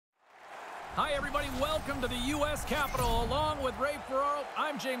Hi, everybody. Welcome to the U.S. Capitol. Along with Ray Ferraro,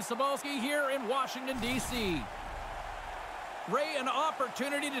 I'm James Cebulski here in Washington, D.C. Ray, an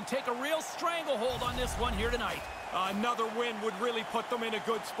opportunity to take a real stranglehold on this one here tonight. Another win would really put them in a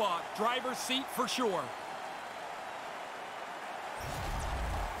good spot. Driver's seat for sure.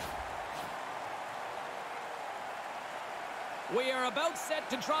 We are about set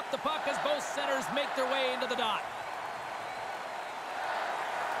to drop the puck as both centers make their way into the dot.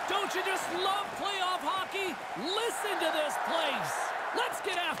 Don't you just love playoff hockey? Listen to this place. Let's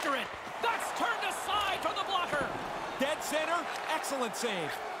get after it. That's turned aside for the blocker. Dead center, excellent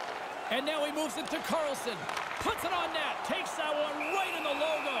save. And now he moves it to Carlson. Puts it on net, takes that one right in the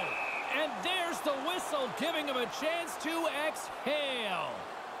logo. And there's the whistle, giving him a chance to exhale.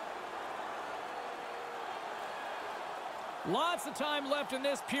 Lots of time left in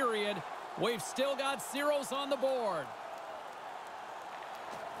this period. We've still got zeros on the board.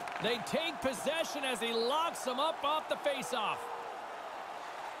 They take possession as he locks them up off the faceoff.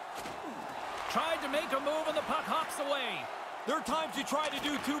 Tried to make a move and the puck hops away. There are times you try to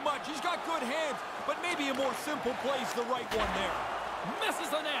do too much. He's got good hands, but maybe a more simple play's the right one there. Misses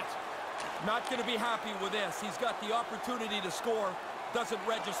the net. Not going to be happy with this. He's got the opportunity to score. Doesn't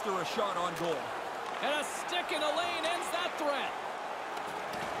register a shot on goal. And a stick in the lane ends that threat.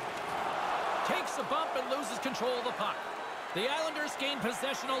 Takes a bump and loses control of the puck. The Islanders gain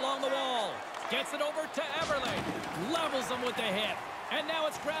possession along the wall. Gets it over to Everly. Levels them with the hit. And now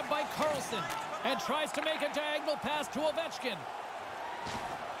it's grabbed by Carlson. And tries to make a diagonal pass to Ovechkin.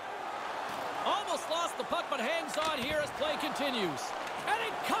 Almost lost the puck, but hangs on here as play continues. And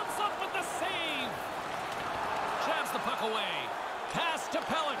it comes up with the save. Jabs the puck away. Pass to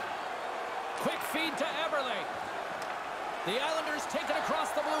Pellick. Quick feed to Everly. The Islanders take it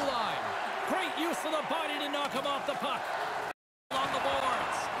across the blue line. Great use of the body to knock him off the puck. On the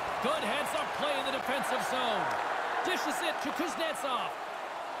boards. Good heads-up play in the defensive zone. Dishes it to Kuznetsov.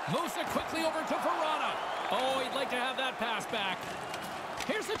 Moves it quickly over to Verona. Oh, he'd like to have that pass back.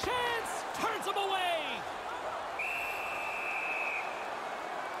 Here's a chance. Turns him away.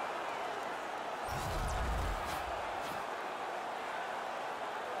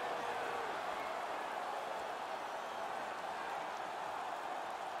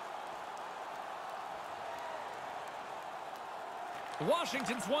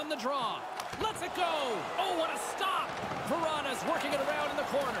 Washington's won the draw. Lets it go. Oh, what a stop. Verona's working it around in the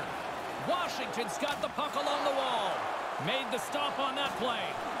corner. Washington's got the puck along the wall. Made the stop on that play.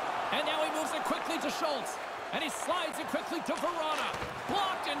 And now he moves it quickly to Schultz. And he slides it quickly to Verona.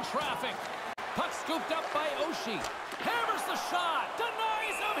 Blocked in traffic. Puck scooped up by Oshie. Hammers the shot.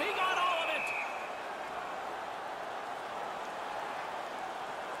 Denies him. He got all of it.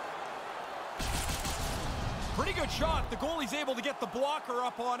 Pretty good shot. The goalie's able to get the blocker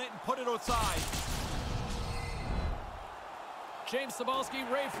up on it and put it outside. James Cebulski,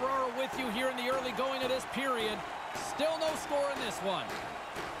 Ray Ferraro with you here in the early going of this period. Still no score in this one.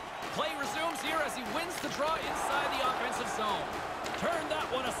 Play resumes here as he wins the draw inside the offensive zone. Turn that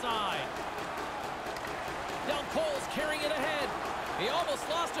one aside. Del Cole's carrying it ahead. He almost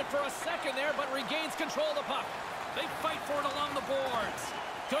lost it for a second there, but regains control of the puck. They fight for it along the boards.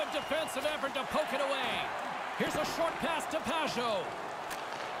 Good defensive effort to poke it away. Here's a short pass to Pajot.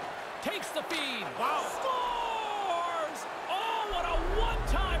 Takes the feed. Wow. Scores! Oh, what a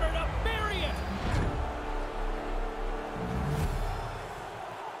one-timer to bury it!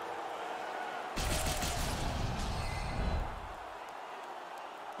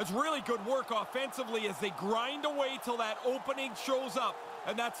 It's really good work offensively as they grind away till that opening shows up.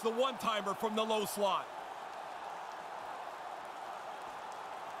 And that's the one-timer from the low slot.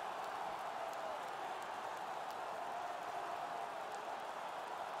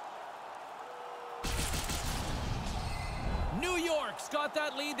 New York's got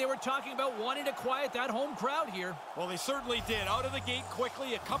that lead. They were talking about wanting to quiet that home crowd here. Well, they certainly did. Out of the gate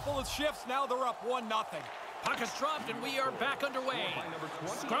quickly, a couple of shifts, now they're up 1-0. Puck is dropped and we are back underway.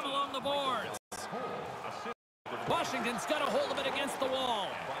 Scrum along the boards. Washington's got a hold of it against the wall.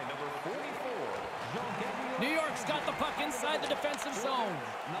 New York's got the puck inside the defensive zone.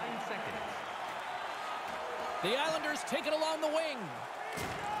 The Islanders take it along the wing.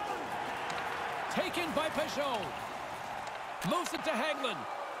 Taken by Pajot. Moves it to Hagelin.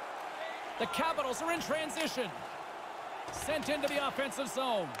 The Capitals are in transition. Sent into the offensive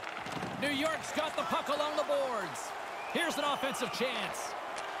zone. New York's got the puck along the boards. Here's an offensive chance.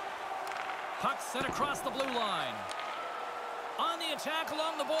 Puck sent across the blue line. On the attack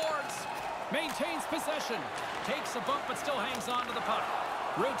along the boards. Maintains possession. Takes a bump but still hangs on to the puck.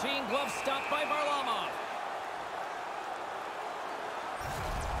 Routine glove stop by Varlamov.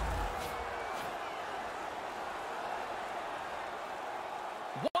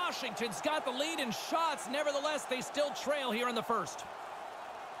 Washington's got the lead in shots. Nevertheless, they still trail here in the first.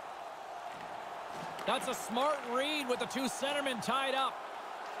 That's a smart read with the two centermen tied up.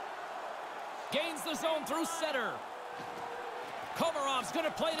 Gains the zone through center. Komarov's going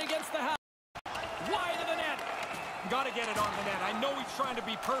to play it against the house. Wide of the net. Got to get it on the net. I know he's trying to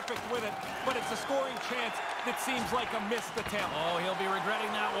be perfect with it, but it's a scoring chance that seems like a missed attempt. Oh, he'll be regretting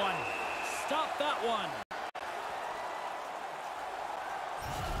that one. Stop that one.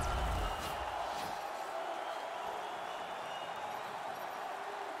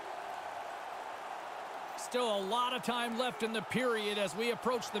 Still a lot of time left in the period as we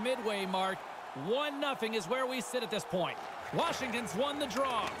approach the midway mark. 1-0 is where we sit at this point. Washington's won the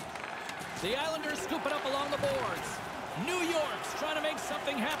draw. The Islanders scoop it up along the boards. New York's trying to make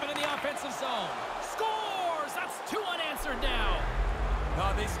something happen in the offensive zone. Scores! That's 2 unanswered now.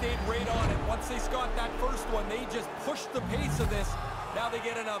 They stayed right on it. Once they got that first one, they just pushed the pace of this. Now they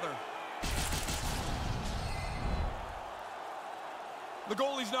get another. The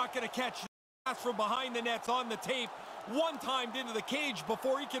goalie's not going to catch pass from behind the nets on the tape. One timed into the cage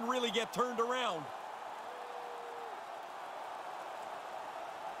before he can really get turned around.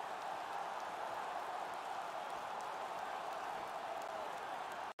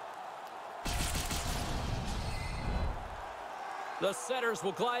 The setters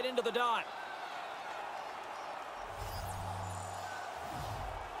will glide into the dot.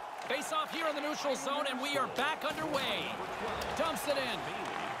 Face off here in the neutral zone, and we are back underway. Dumps it in.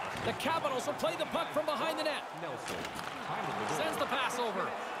 The Capitals will play the puck from behind the net. Sends the pass over.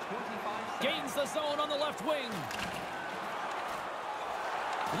 Gains the zone on the left wing.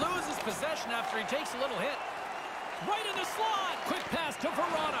 Loses possession after he takes a little hit. Right in the slot. Quick pass to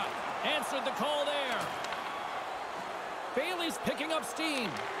Verona. Answered the call there. Bailey's picking up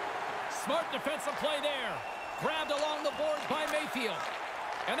steam. Smart defensive play there. Grabbed along the boards by Mayfield.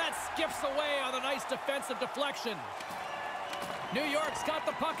 And that skips away on a nice defensive deflection. New York's got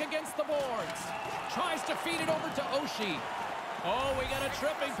the puck against the boards. Tries to feed it over to Oshie. Oh, we got a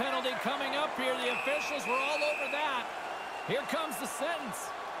tripping penalty coming up here. The officials were all over that. Here comes the sentence.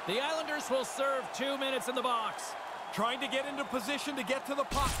 The Islanders will serve 2 minutes in the box. Trying to get into position to get to the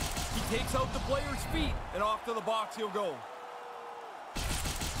puck. He takes out the player's feet, and off to the box he'll go.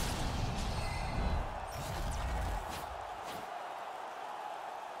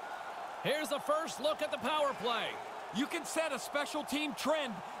 Here's a first look at the power play. You can set a special team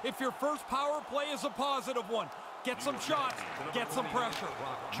trend if your first power play is a positive one. Get some shots, get some pressure.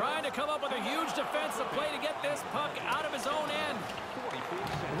 Trying to come up with a huge defensive play to get this puck out of his own end.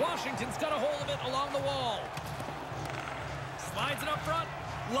 Washington's got a hold of it along the wall. Slides it up front.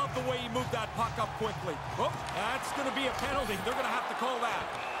 Love the way he moved that puck up quickly. Oh, that's going to be a penalty. They're going to have to call that.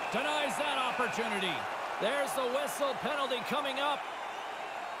 Denies that opportunity. There's the whistle. Penalty coming up.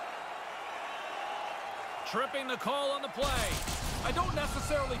 Tripping the call on the play. I don't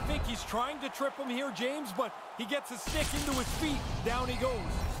necessarily think he's trying to trip him here, James, but he gets his stick into his feet. Down he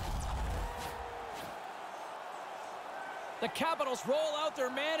goes. The Capitals roll out their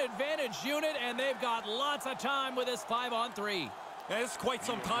man advantage unit, and they've got lots of time with this 5-on-3. Yeah, it's quite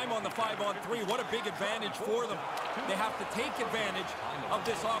some time on the 5-on-3. What a big advantage for them. They have to take advantage of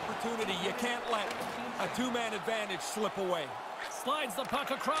this opportunity. You can't let a two-man advantage slip away. Slides the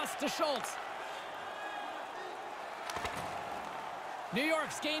puck across to Schultz. New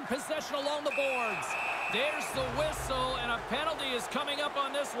York's gained possession along the boards. There's the whistle, and a penalty is coming up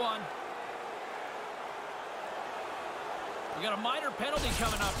on this one. We got a minor penalty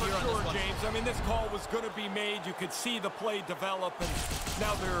coming up here on this one. James. I mean, this call was going to be made. You could see the play develop, and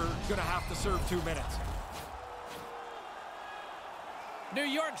now they're going to have to serve 2 minutes. New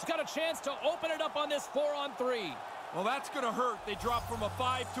York's got a chance to open it up on this 4-on-3. Well, that's going to hurt. They drop from a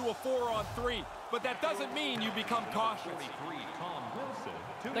 5 to a 4-on-3, but that doesn't mean you become cautious.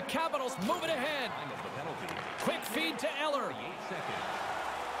 The Capitals move it ahead. Quick feed to Eller.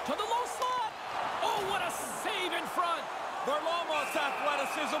 To the low slot. Oh, what a save in front. Varlamov's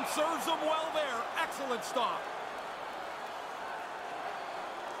athleticism serves him well there. Excellent stop.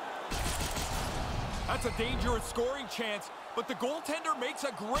 That's a dangerous scoring chance, but the goaltender makes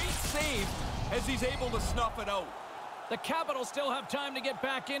a great save as he's able to snuff it out. The Capitals still have time to get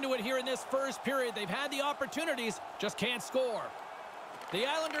back into it here in this first period. They've had the opportunities, just can't score. The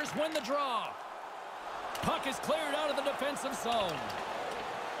Islanders win the draw. Puck is cleared out of the defensive zone.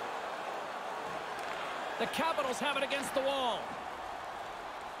 The Capitals have it against the wall.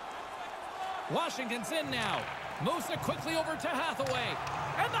 Washington's in now. Moves it quickly over to Hathaway.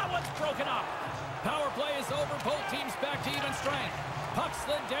 And that one's broken up. Power play is over. Both teams back to even strength. Puck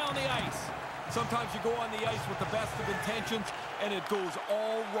slid down the ice. Sometimes you go on the ice with the best of intentions, and it goes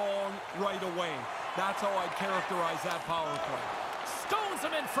all wrong right away. That's how I'd characterize that power play. Stones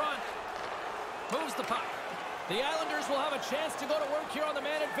him in front. Moves the puck. The Islanders will have a chance to go to work here on the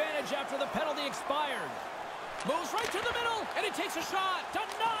man advantage after the penalty expired. Moves right to the middle, and he takes a shot.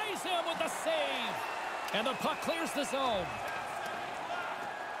 Denies him with the save. And the puck clears the zone.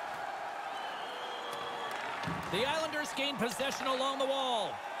 The Islanders gain possession along the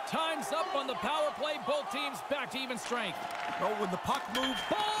wall. Time's up on the power play. Both teams back to even strength. Oh, when the puck moves,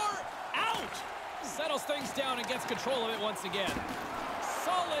 Bar out! Settles things down and gets control of it once again.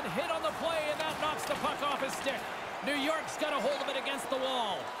 Solid hit on the play, and that knocks the puck off his stick. New York's got a hold of it against the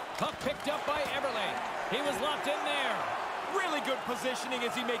wall. Puck picked up by Eberle. He was locked in there. really good positioning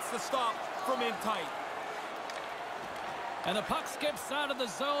as he makes the stop from in tight. And the puck skips out of the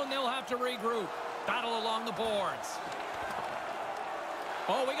zone. They'll have to regroup. Battle along the boards.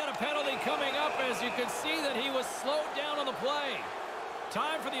 Oh, we got a penalty coming up, as you can see that he was slowed down on the play.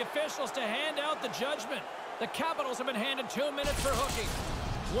 Time for the officials to hand out the judgment. The Capitals have been handed 2 minutes for hooking.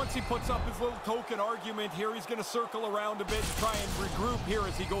 Once he puts up his little token argument here, he's going to circle around a bit and try and regroup here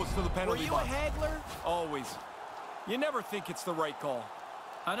as he goes to the penalty box. Were you a haggler? Always. You never think it's the right call.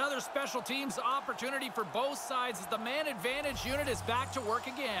 Another special teams opportunity for both sides as the man advantage unit is back to work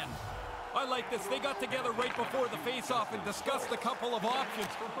again. I like this. They got together right before the face-off and discussed a couple of options.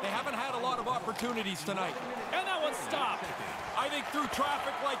 They haven't had a lot of opportunities tonight. And that one stopped. I think through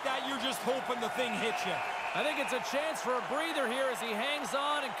traffic like that, you're just hoping the thing hits you. I think it's a chance for a breather here as he hangs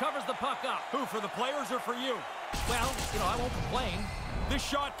on and covers the puck up. Who, for the players or for you? Well, I won't complain. This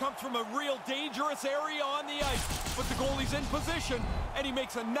shot comes from a real dangerous area on the ice, but the goalie's in position, and he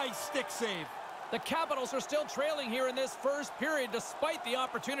makes a nice stick save. The Capitals are still trailing here in this first period despite the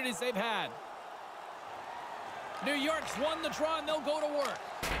opportunities they've had. New York's won the draw and they'll go to work.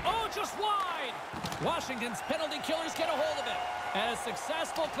 Oh, just wide! Washington's penalty killers get a hold of it. And a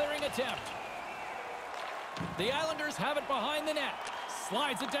successful clearing attempt. The Islanders have it behind the net.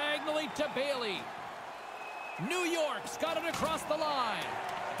 Slides it diagonally to Bailey. New York's got it across the line.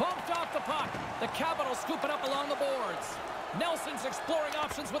 Bumped off the puck. The Capitals scoop it up along the boards. Nelson's exploring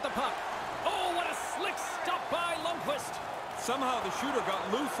options with the puck. Oh, what a slick stop by Lundqvist. Somehow the shooter got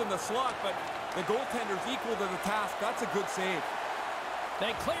loose in the slot, but the goaltender's equal to the task. That's a good save.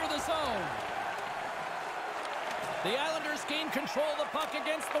 They clear the zone. The Islanders gain control of the puck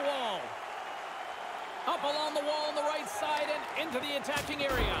against the wall. Up along the wall on the right side and into the attacking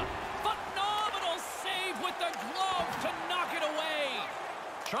area. Phenomenal save with the glove to knock it away.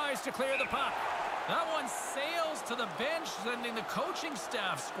 Tries to clear the puck. That one sails to the bench, sending the coaching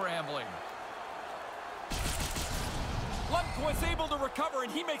staff scrambling. Lundqvist able to recover,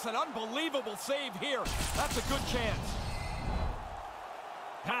 and he makes an unbelievable save here. That's a good chance.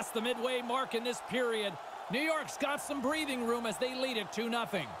 Past the midway mark in this period, New York's got some breathing room as they lead it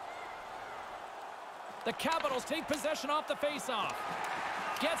 2-0. The Capitals take possession off the faceoff.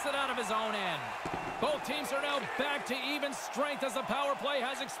 Gets it out of his own end. Both teams are now back to even strength as the power play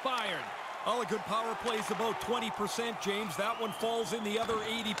has expired. All a good power play is about 20%, James. That one falls in the other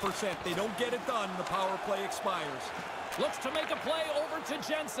 80%. They don't get it done, the power play expires. Looks to make a play over to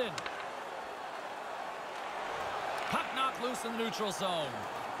Jensen. Puck knocked loose in the neutral zone.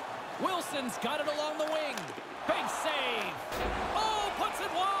 Wilson's got it along the wing. Big save. Oh, puts it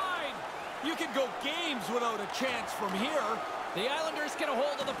wide. You can go games without a chance from here. The Islanders get a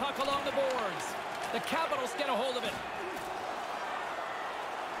hold of the puck along the boards. The Capitals get a hold of it.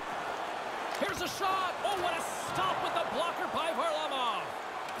 Here's a shot. Oh, what a stop with the blocker by Varlamov.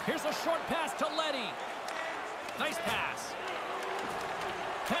 Here's a short pass to Leddy. Nice pass.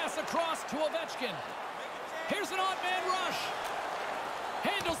 Pass across to Ovechkin. Here's an odd man rush.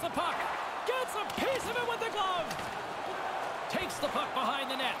 Handles the puck. Gets a piece of it with the glove. Takes the puck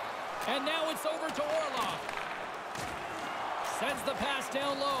behind the net. And now it's over to Orlov. Sends the pass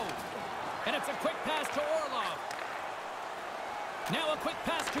down low. And it's a quick pass to Orlov. Now a quick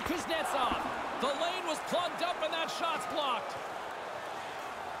pass to Kuznetsov. The lane was plugged up and that shot's blocked.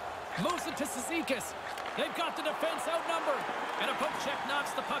 Moves it to Cizikas. They've got the defense outnumbered. And a poke check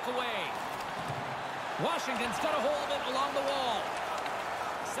knocks the puck away. Washington's got a hold of it along the wall.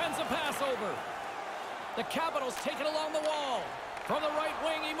 Sends a pass over. The Capitals take it along the wall. From the right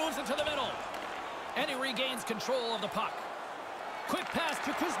wing, he moves it to the middle. And he regains control of the puck. Quick pass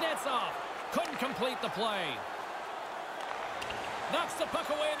to Kuznetsov. Couldn't complete the play. Knocks the puck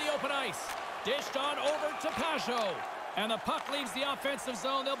away in the open ice. Dished on over to Pajot. And the puck leaves the offensive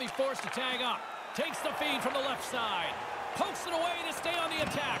zone. They'll be forced to tag up. Takes the feed from the left side. Pokes it away to stay on the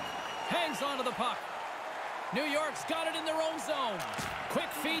attack. Hangs onto the puck. New York's got it in their own zone.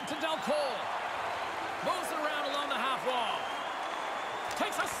 Quick feed to Del Cole. Moves it around along the half wall.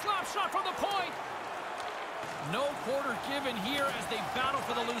 Takes a slap shot from the point. No quarter given here as they battle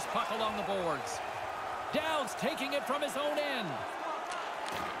for the loose puck along the boards. Downs taking it from his own end.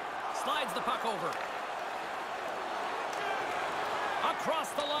 Slides the puck over.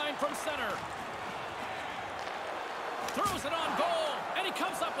 Across the line from center. Throws it on goal, and he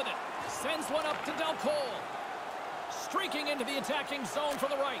comes up with it. Sends one up to Del Cole. Streaking into the attacking zone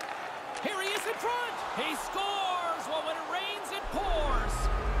from the right. Here he is in front. He scores. Well, when it rains, it pours.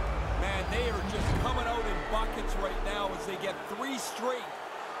 Man, they are just coming out in buckets right now as they get 3 straight.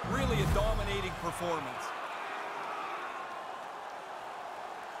 Really a dominating performance.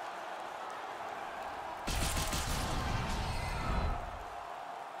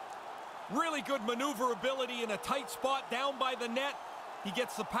 Really good maneuverability in a tight spot down by the net. He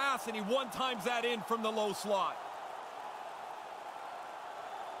gets the pass and he one-times that in from the low slot.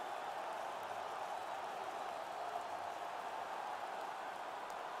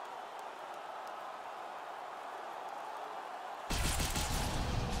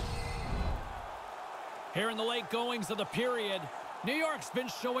 Here in the late goings of the period, New York's been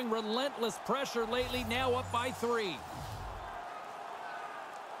showing relentless pressure lately, now up by 3.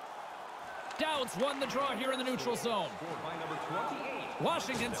 Dowds won the draw here in the neutral zone.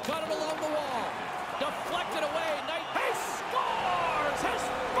 Washington's got it along the wall. Deflected away. Knight, he scores! His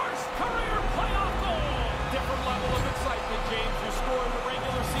first career playoff goal! Different level of excitement, James. You score in the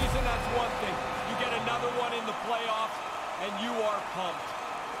regular season, that's one thing. You get another one in the playoffs, and you are pumped.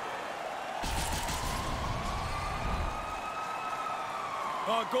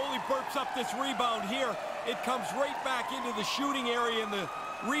 Goalie burps up this rebound here. It comes right back into the shooting area, and the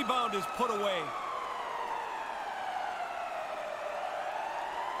rebound is put away.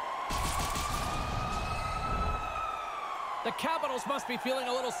 The Capitals must be feeling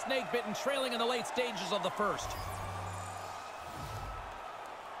a little snake-bitten, trailing in the late stages of the first.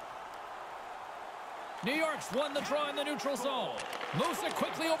 New York's won the draw in the neutral zone. Moves it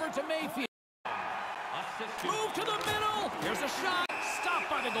quickly over to Mayfield. Move to the middle. Here's a shot. Stopped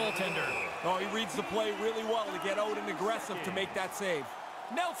by the goaltender. Oh, he reads the play really well to get out and aggressive to make that save.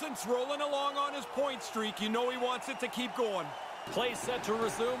 Nelson's rolling along on his point streak. You know he wants it to keep going. Play set to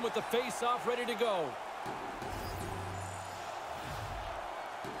resume with the face-off ready to go.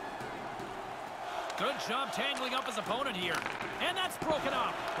 Good job tangling up his opponent here. And that's broken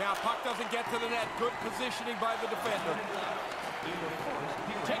up. Yeah, puck doesn't get to the net. Good positioning by the defender.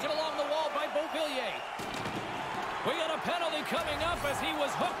 Taken along the wall by Beauvillier. We got a penalty coming up as he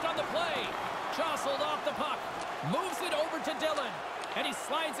was hooked on the play. Jostled off the puck. Moves it over to Dillon. And he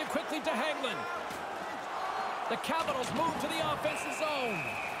slides it quickly to Hagelin. The Capitals move to the offensive zone.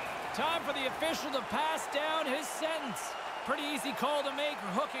 Time for the official to pass down his sentence. Pretty easy call to make,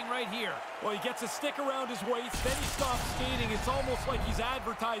 hooking right here. Well, he gets a stick around his waist, then he stops skating. It's almost like he's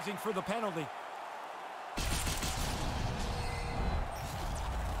advertising for the penalty.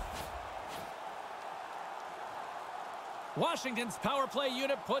 Washington's power play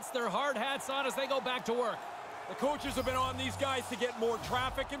unit puts their hard hats on as they go back to work. The coaches have been on these guys to get more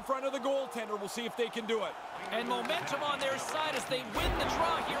traffic in front of the goaltender. We'll see if they can do it. And momentum on their side as they win the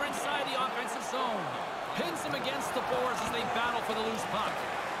draw here inside the offensive zone. Pins him against the boards as they battle for the loose puck.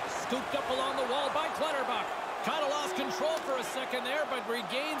 Scooped up along the wall by Clutterbuck. Kind of lost control for a second there, but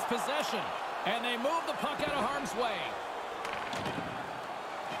regains possession. And they move the puck out of harm's way.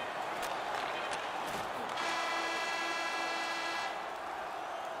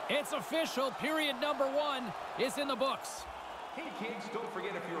 It's official. Period number 1 is in the books. Hey kids, don't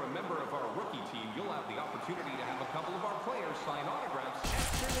forget if you're a member of our rookie team, you'll have the opportunity to have a couple of our players sign autographs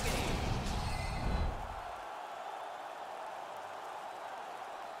after the game.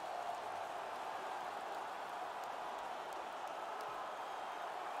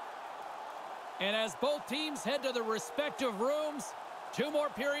 And as both teams head to their respective rooms, 2 more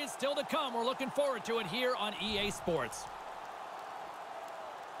periods still to come. We're looking forward to it here on EA Sports.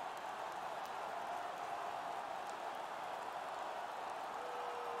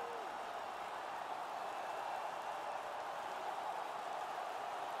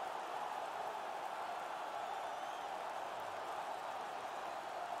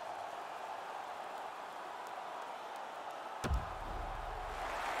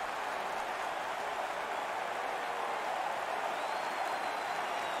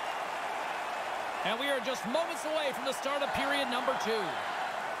 And we are just moments away from the start of period number 2.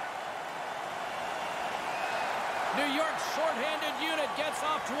 New York's shorthanded unit gets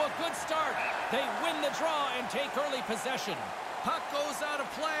off to a good start. They win the draw and take early possession. Puck goes out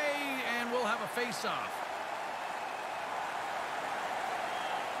of play, and we'll have a face-off.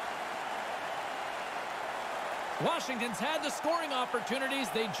 Washington's had the scoring opportunities.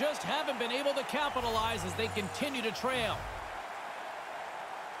 They just haven't been able to capitalize as they continue to trail.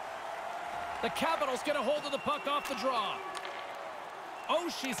 The Capitals get a hold of the puck off the draw. Oh,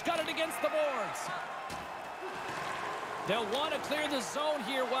 she's got it against the boards. They'll want to clear the zone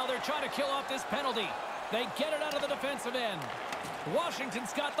here while they're trying to kill off this penalty. They get it out of the defensive end.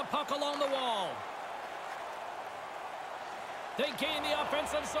 Washington's got the puck along the wall. They gain the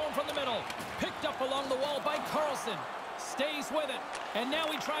offensive zone from the middle. Picked up along the wall by Carlson. Stays with it. And now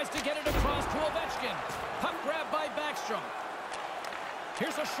he tries to get it across to Ovechkin. Puck grab by Backstrom.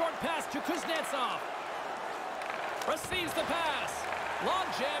 Here's a short pass to Kuznetsov. Receives the pass. Long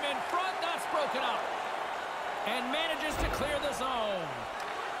jam in front. That's broken up. And manages to clear the zone.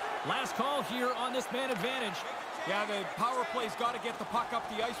 Last call here on this man advantage. Yeah, the power play's got to get the puck up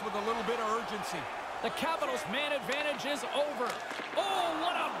the ice with a little bit of urgency. The Capitals' man advantage is over. Oh,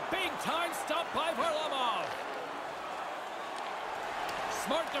 what a big-time stop by Varlamov.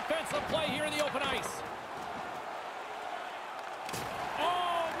 Smart defensive play here in the open ice.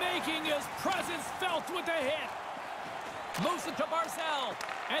 Oh, making his presence felt with the hit. Moves it to Barzal.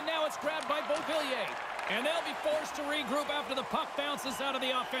 And now it's grabbed by Beauvillier. And they'll be forced to regroup after the puck bounces out of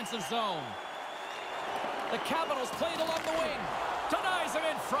the offensive zone. The Capitals played along the wing. Denies him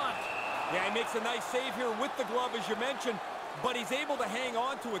in front. Yeah, he makes a nice save here with the glove, as you mentioned, but he's able to hang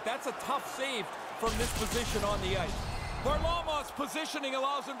on to it. That's a tough save from this position on the ice. Varlamov's positioning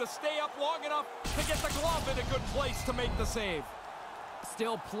allows him to stay up long enough to get the glove in a good place to make the save.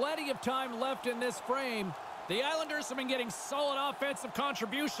 Still plenty of time left in this frame. The Islanders have been getting solid offensive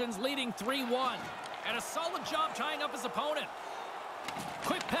contributions, leading 3-1. And a solid job tying up his opponent.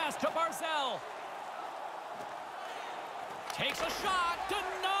 Quick pass to Barzal. Takes a shot.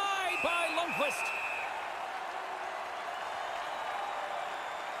 Denied by Lundqvist.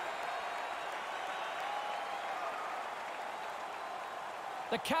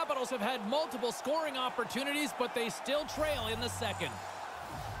 The Capitals have had multiple scoring opportunities, but they still trail in the second.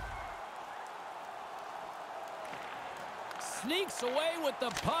 Sneaks away with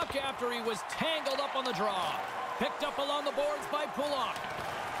the puck after he was tangled up on the draw. Picked up along the boards by Pulak.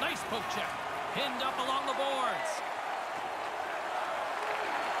 Nice poke check. Pinned up along the boards.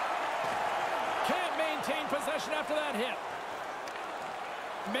 Can't maintain possession after that hit.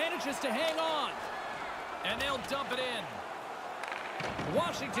 Manages to hang on. And they'll dump it in.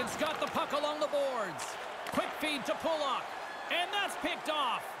 Washington's got the puck along the boards. Quick feed to Pulak. And that's picked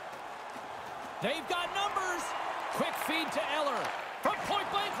off. They've got numbers. Quick feed to Eller. From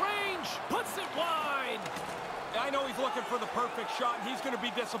point-blank range. Puts it wide. I know he's looking for the perfect shot, and he's going to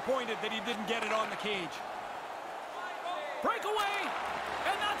be disappointed that he didn't get it on the cage. Breakaway.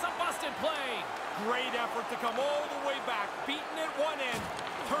 And that's a busted play. Great effort to come all the way back. Beaten at one end.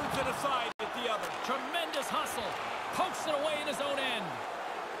 Turns it aside at the other. Tremendous hustle. Pokes it away in his own end.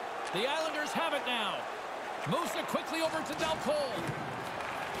 The Islanders have it now. Moves it quickly over to Del Cole.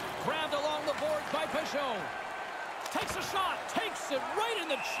 Grabbed along the board by Peugeot. Takes a shot. Takes it right in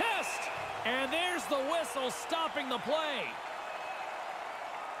the chest. And there's the whistle stopping the play.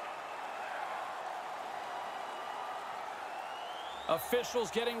 Officials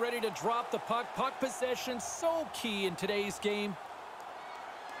getting ready to drop the puck. Puck possession so key in today's game.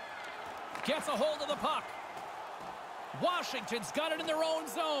 Gets a hold of the puck. Washington's got it in their own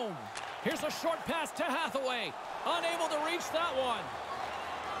zone. Here's a short pass to Hathaway. Unable to reach that one.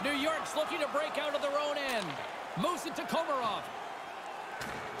 New York's looking to break out of their own end. Moves it to Komarov.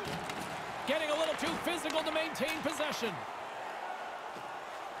 Getting a little too physical to maintain possession.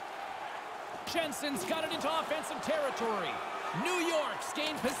 Jensen's got it into offensive territory. New York's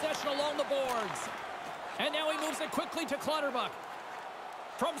gained possession along the boards. And now he moves it quickly to Clutterbuck.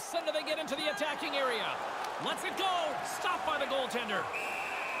 From center they get into the attacking area. Lets it go. Stopped by the goaltender.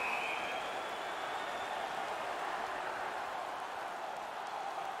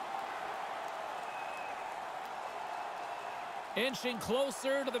 Inching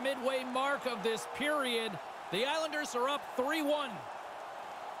closer to the midway mark of this period. The Islanders are up 3-1.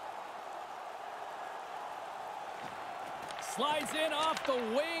 Slides in off the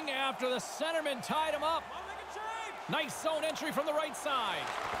wing after the centerman tied him up. Nice zone entry from the right side.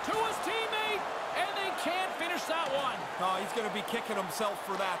 To his teammate, and they can't finish that one. Oh, he's going to be kicking himself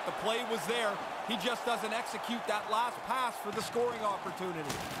for that. The play was there. He just doesn't execute that last pass for the scoring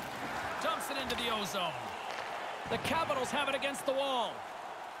opportunity. Dumps it into the O-zone. The Capitals have it against the wall.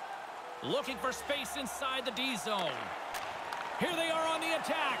 Looking for space inside the D-zone. Here they are on the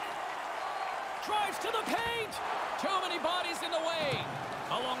attack. Drives to the paint. Too many bodies in the way.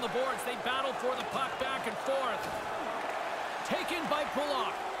 Along the boards, they battle for the puck back and forth. Taken by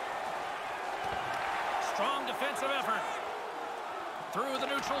Pulak. Strong defensive effort. Through the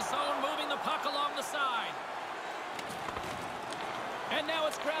neutral zone, moving the puck along the side. And now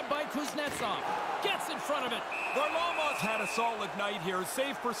it's grabbed by Kuznetsov. Gets in front of it. Varlamov's had a solid night here.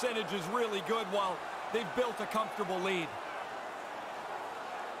 Save percentage is really good while they've built a comfortable lead.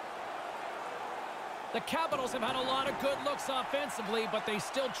 The Capitals have had a lot of good looks offensively, but they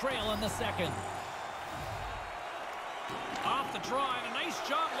still trail in the second. Off the draw, and a nice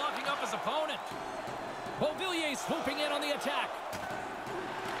job locking up his opponent. Beauvillier swooping in on the attack.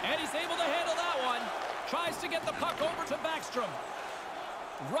 And he's able to handle that one. Tries to get the puck over to Backstrom.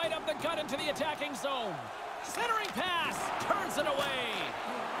 Right up the gut into the attacking zone. Centering pass. Turns it away.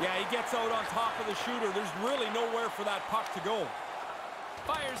 Yeah, he gets out on top of the shooter. There's really nowhere for that puck to go.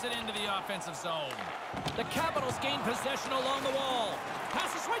 Fires it into the offensive zone. The Capitals gain possession along the wall.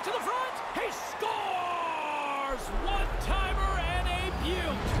 Passes right to the front. He scores! One-timer and a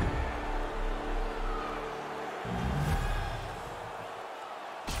beaut.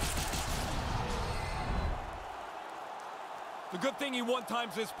 The good thing he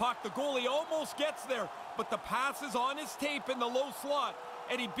one-times this puck. The goalie almost gets there, but the pass is on his tape in the low slot,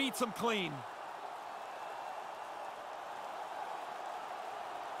 and he beats him clean.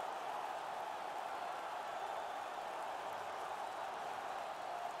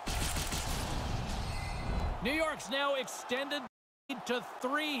 New York's now extended to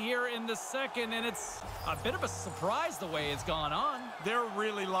 3 here in the second, and it's a bit of a surprise the way it's gone on. They're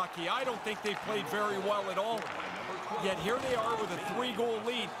really lucky. I don't think they played very well at all. Yet here they are with a 3-goal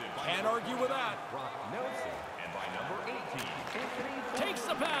lead. Can't argue with that. Takes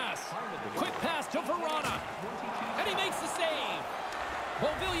the pass. Quick pass to Verona. And he makes the save.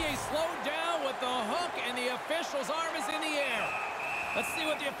 Beauvillier slowed down with the hook, and the official's arm is in the air. Let's see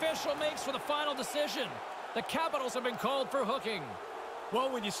what the official makes for the final decision. The Capitals have been called for hooking. Well,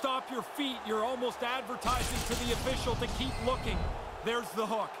 when you stop your feet, you're almost advertising to the official to keep looking. There's the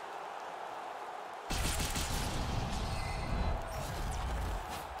hook.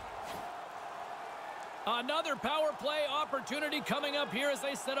 Another power play opportunity coming up here as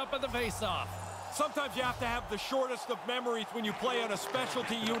they set up at the faceoff. Sometimes you have to have the shortest of memories when you play on a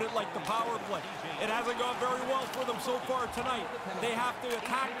specialty unit like the power play. It hasn't gone very well for them so far tonight. They have to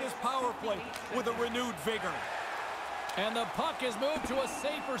attack this power play with a renewed vigor. And the puck is moved to a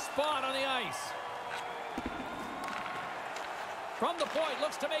safer spot on the ice. From the point,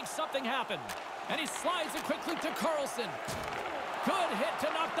 looks to make something happen. And he slides it quickly to Carlson. Good hit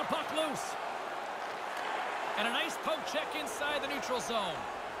to knock the puck loose. And a nice poke check inside the neutral zone.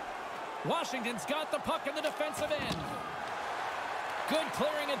 Washington's got the puck in the defensive end. Good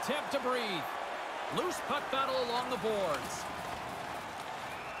clearing attempt to breathe. Loose puck battle along the boards.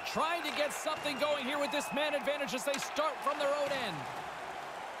 Trying to get something going here with this man advantage as they start from their own end.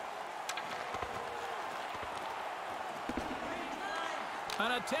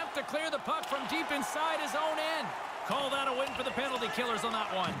 An attempt to clear the puck from deep inside his own end. Call that a win for the penalty killers on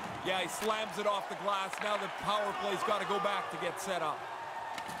that one. Yeah, he slams it off the glass. Now the power play's got to go back to get set up.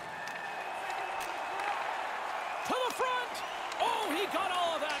 To the front! Oh, he got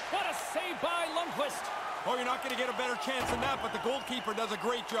all of that. What a save by Lundqvist. Oh, you're not going to get a better chance than that, but the goalkeeper does a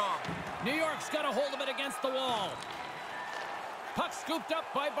great job. New York's got a hold of it against the wall. Puck scooped up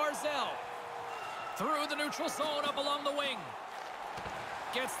by Barzal. Through the neutral zone up along the wing.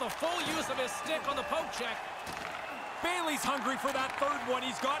 Gets the full use of his stick on the poke check. Bailey's hungry for that third one.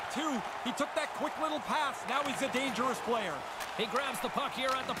 He's got 2. He took that quick little pass. Now he's a dangerous player. He grabs the puck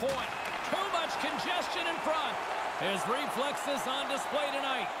here at the point. Too much congestion in front. His reflexes on display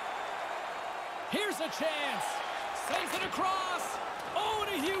tonight. Here's a chance. Sends it across. Oh,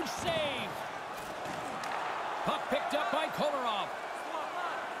 and a huge save. Puck picked up by Komarov.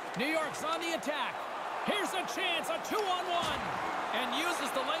 New York's on the attack. Here's a chance, a 2-on-1. And uses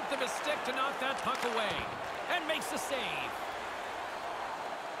the length of his stick to knock that puck away. And makes the save.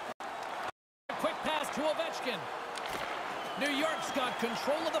 A quick pass to Ovechkin. New York's got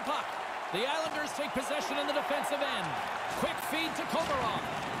control of the puck. The Islanders take possession in the defensive end. Quick feed to Komarov.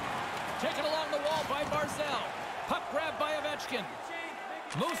 Taken along the wall by Barzal. Puck grabbed by Ovechkin.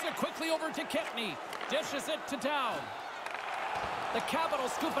 Moves it quickly over to Kempny. Dishes it to Down. The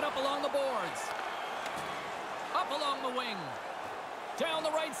Capitals scoop it up along the boards. Up along the wing. Down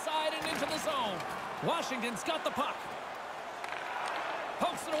the right side and into the zone. Washington's got the puck.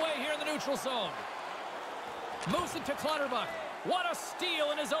 Pokes it away here in the neutral zone. Moves it to Clutterbuck. What a steal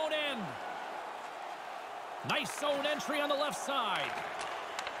in his own end. Nice zone entry on the left side.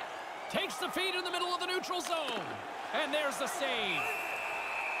 Takes the feed in the middle of the neutral zone. And there's the save.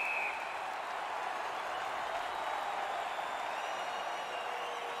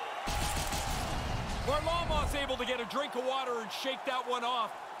 Varlamov's able to get a drink of water and shake that one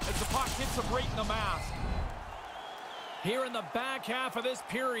off as the puck hits him right in the mask. Here in the back half of this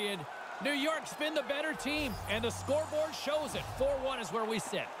period, New York's been the better team, and the scoreboard shows it. 4-1 is where we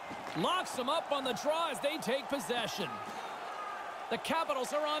sit. Locks them up on the draw as they take possession. The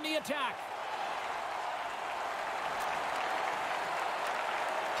Capitals are on the attack.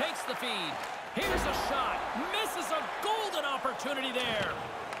 Takes the feed. Here's a shot. Misses a golden opportunity there.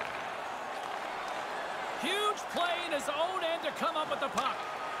 Huge play in his own end to come up with the puck.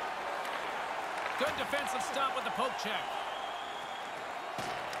 Good defensive stop with the poke check.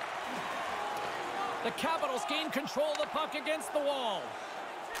 The Capitals gain control of the puck against the wall.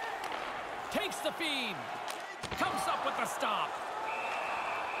 Takes the feed. Comes up with the stop.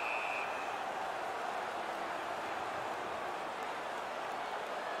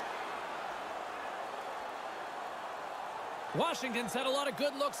 Washington's had a lot of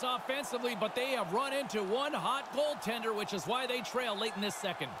good looks offensively, but they have run into one hot goaltender, which is why they trail late in this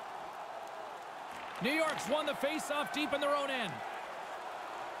second. New York's won the faceoff deep in their own end.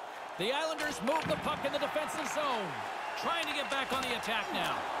 The Islanders move the puck in the defensive zone. Trying to get back on the attack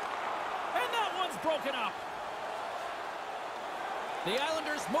now. And that one's broken up. The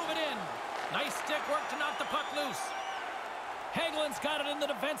Islanders move it in. Nice stick work to knock the puck loose. Hagelin's got it in the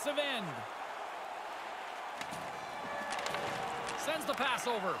defensive end. Sends the pass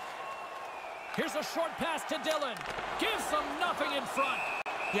over. Here's a short pass to Dillon. Gives them nothing in front.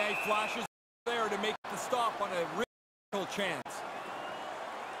 Yeah, he flashes there to make the stop on a real chance.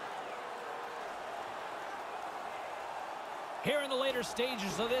 Here in the later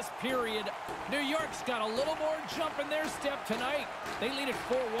stages of this period, New York's got a little more jump in their step tonight. They lead it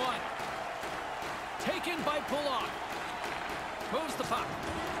 4-1. Taken by Pullock. Moves the puck.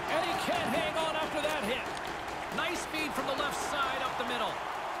 And he can't hang on after that hit. Nice feed from the left side up the middle.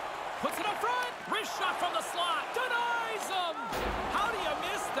 Puts it up front. Wrist shot from the slot. Denies him. How do you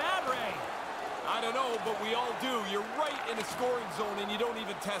miss that, Ray? I don't know, but we all do. You're right in the scoring zone, and you don't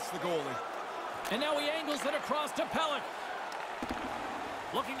even test the goalie. And now he angles it across to Pelech.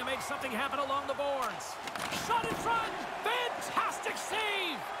 Looking to make something happen along the boards. Shot in front. Fantastic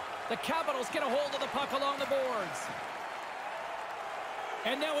save. The Capitals get a hold of the puck along the boards.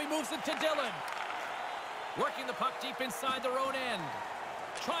 And now he moves it to Dillon. Working the puck deep inside their own end.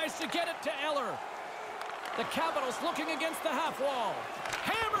 Tries to get it to Eller. The Capitals looking against the half wall.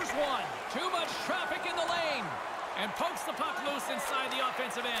 Hammers one. Too much traffic in the lane. And pokes the puck loose inside the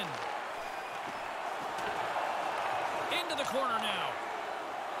offensive end. Into the corner now.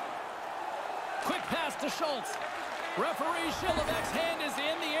 Quick pass to Schultz. Referee Shilevek's hand is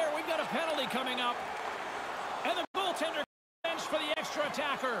in the air. We've got a penalty coming up. And the goaltender bench for the extra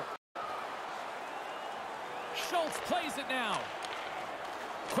attacker. Schultz plays it now.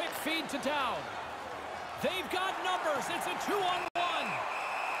 Quick feed to Dow. They've got numbers. It's a 2-on-1.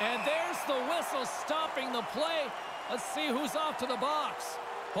 And there's the whistle stopping the play. Let's see who's off to the box.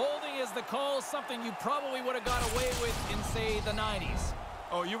 Holding is the call, something you probably would have got away with in, say, the 90s.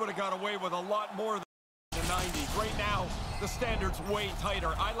 Oh, you would have got away with a lot more than the 90s. Right now, the standard's way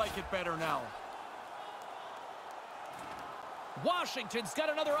tighter. I like it better now. Washington's got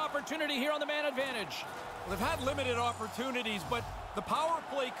another opportunity here on the man advantage. They've had limited opportunities, but the power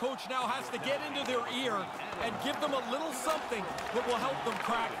play coach now has to get into their ear and give them a little something that will help them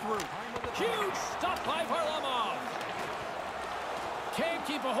crack through. Huge stop by Varlamov. Can't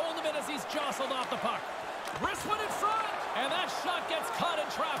keep a hold of it as he's jostled off the puck. Wrist one in front, and that shot gets caught in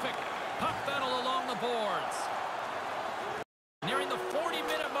traffic. Puck battle along the boards. Nearing the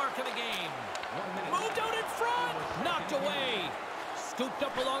 40-minute mark of the game. Moved out in front, knocked away. Scooped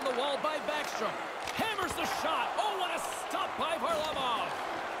up along the wall by Backstrom. Hammers the shot. Oh, what a stop by Varlamov.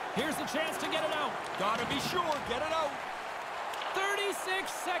 Here's the chance to get it out. Gotta be sure, get it out. 36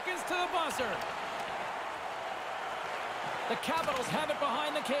 seconds to the buzzer. The Capitals have it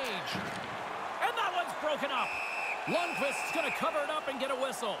behind the cage. And that one's broken up. Lundqvist's going to cover it up and get a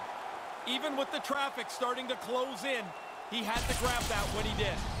whistle. Even with the traffic starting to close in, he had to grab that when he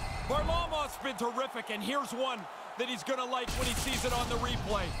did. Varlamov's been terrific, and here's one that he's going to like when he sees it on the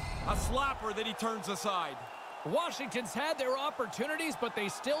replay. A slapper that he turns aside. Washington's had their opportunities, but they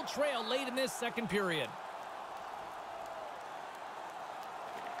still trail late in this second period.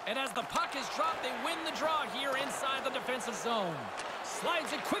 And as the puck is dropped, they win the draw here inside the defensive zone.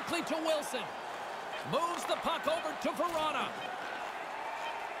 Slides it quickly to Wilson. Moves the puck over to Verona.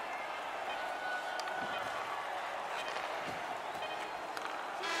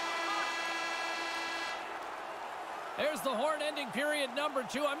 There's the horn ending period number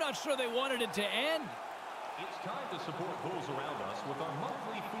 2. I'm not sure they wanted it to end. It's time to support those around us with our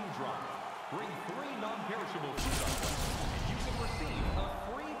monthly food drive. Bring 3 non-perishable food items, and you can receive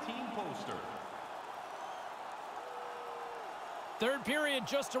a free team poster. Third period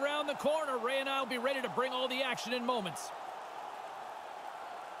just around the corner. Ray and I will be ready to bring all the action in moments.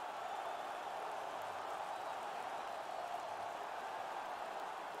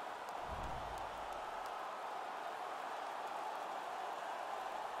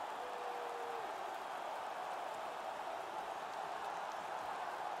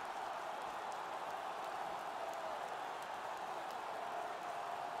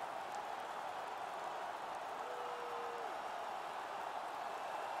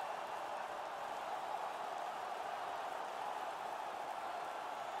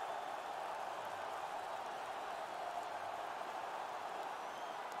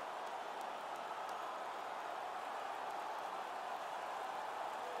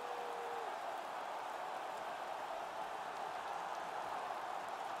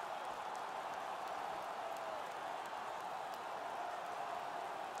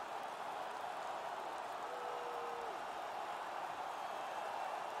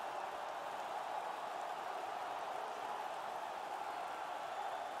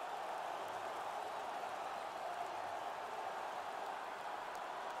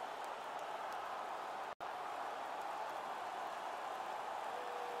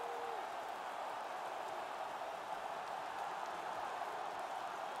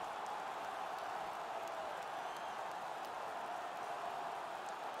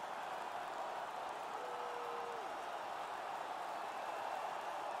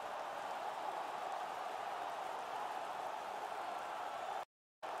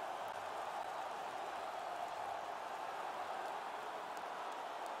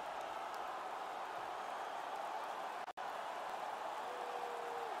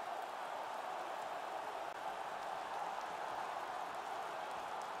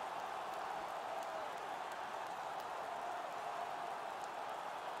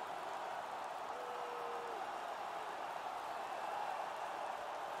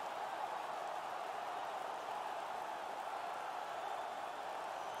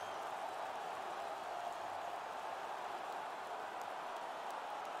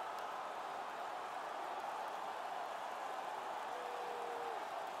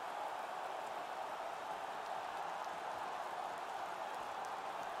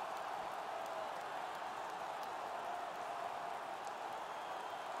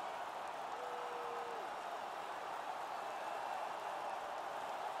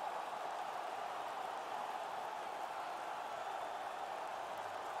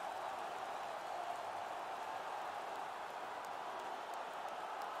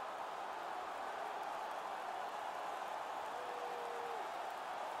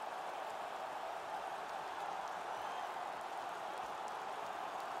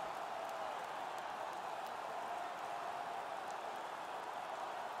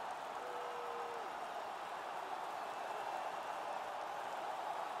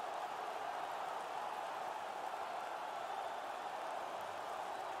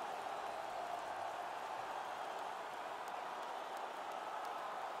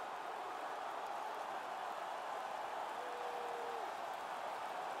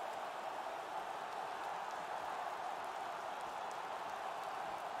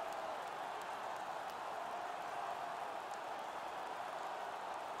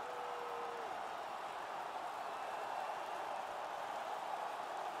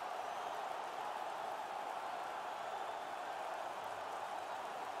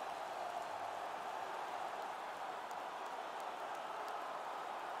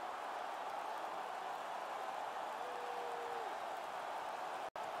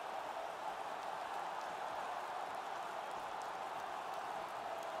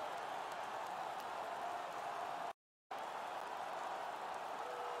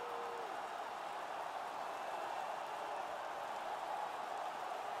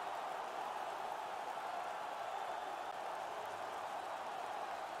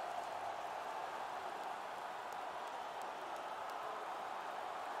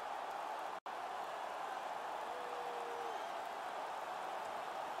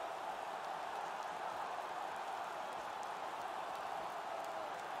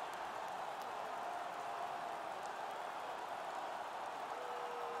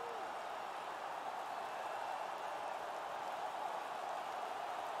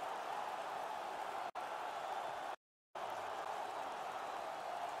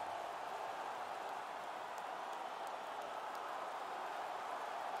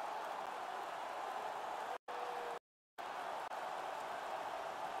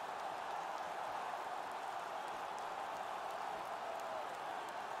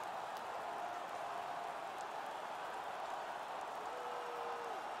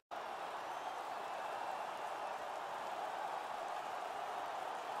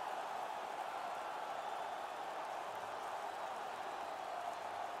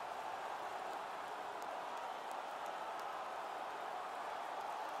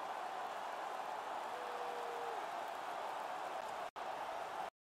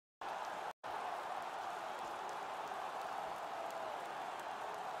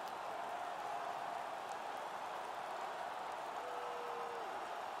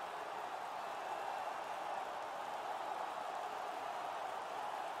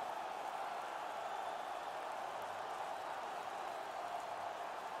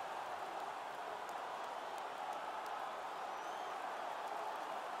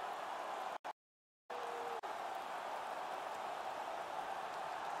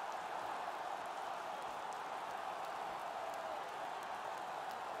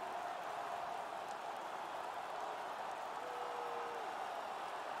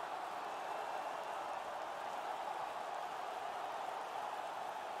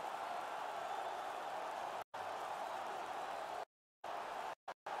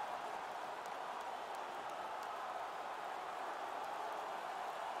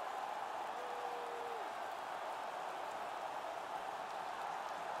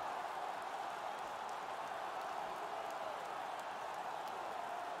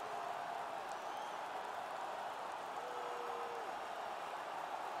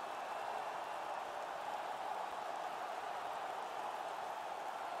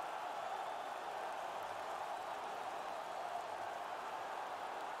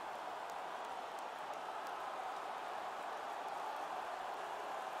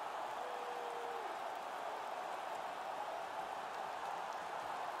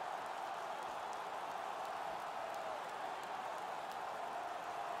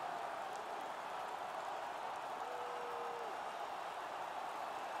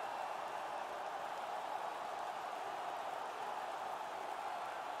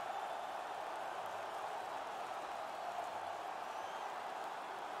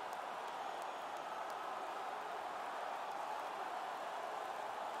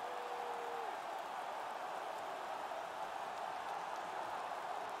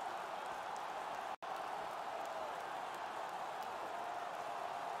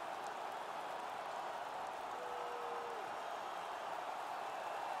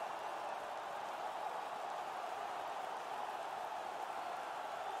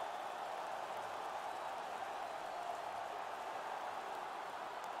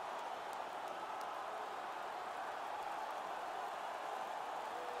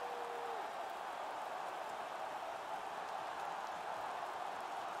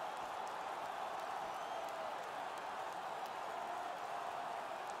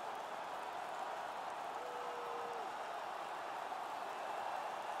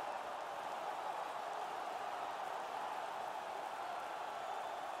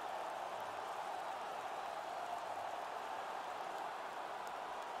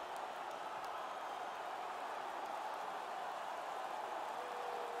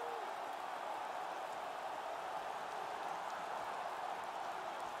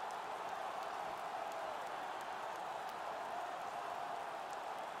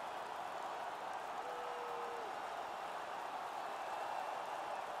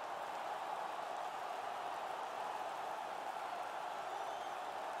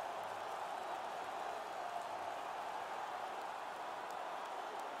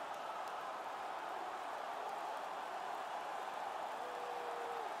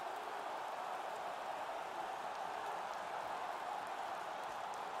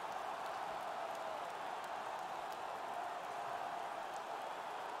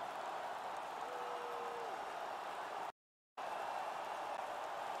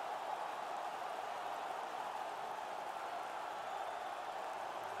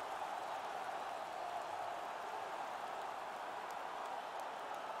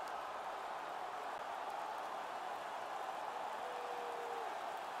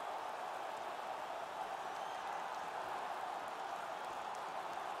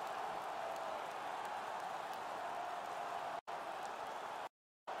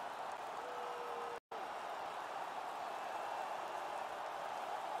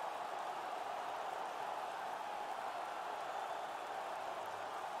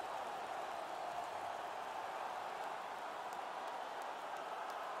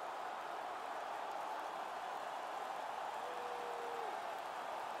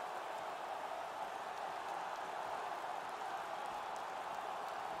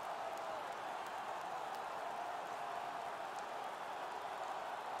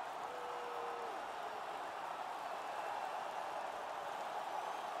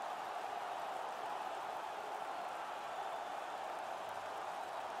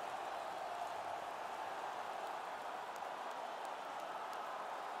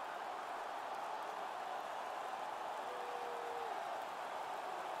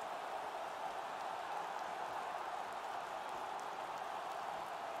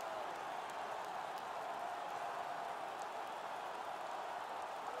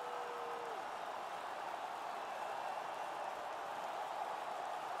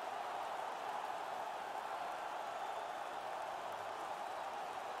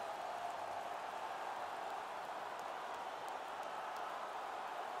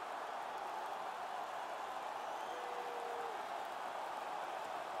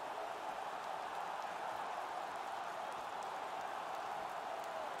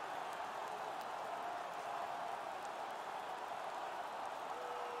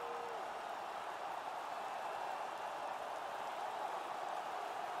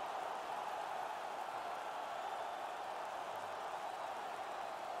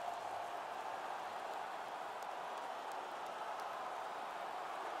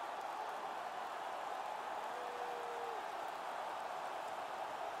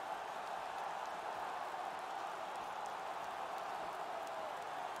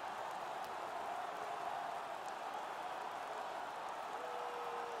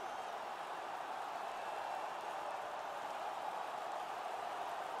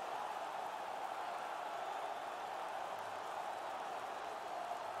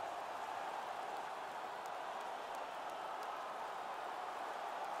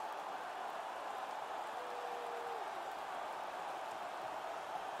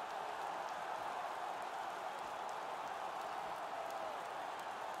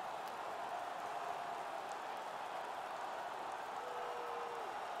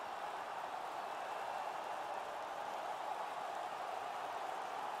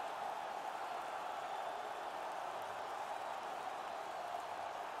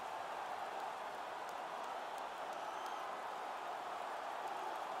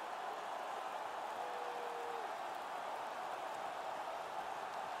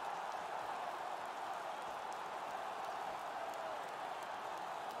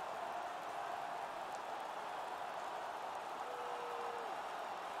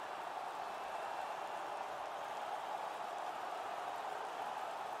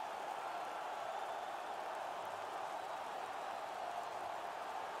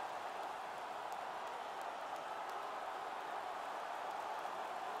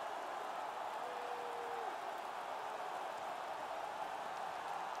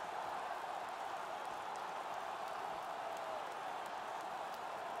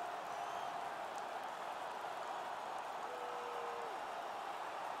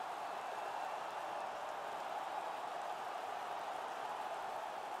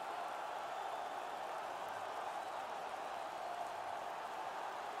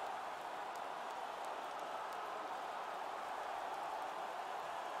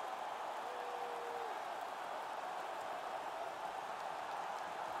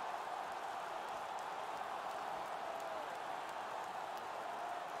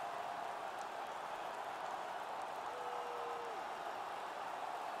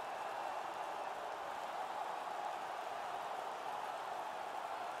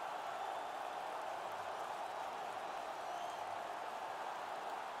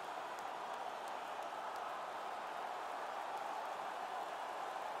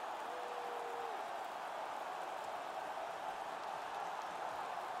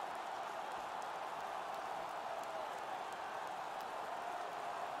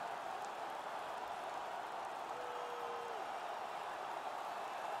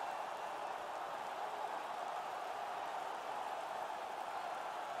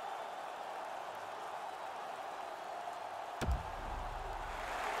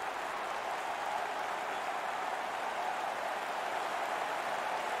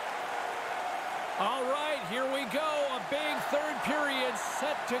 All right, here we go. A big third period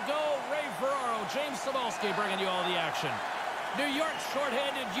set to go. Ray Ferraro, James Cebulski bringing you all the action. New York's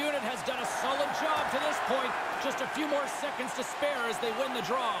shorthanded unit has done a solid job to this point. Just a few more seconds to spare as they win the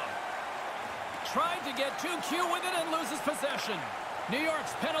draw. Tried to get too cute with it and loses possession. New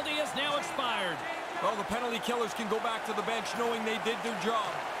York's penalty is now expired. Well, the penalty killers can go back to the bench knowing they did their job.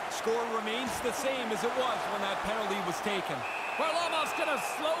 Score remains the same as it was when that penalty was taken. Varlamov's going to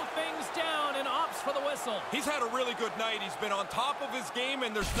slow things down and opts for the whistle. He's had a really good night. He's been on top of his game,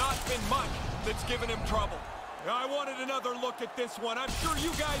 and there's not been much that's given him trouble. I wanted another look at this one. I'm sure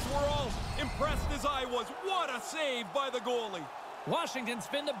you guys were all impressed as I was. What a save by the goalie. Washington's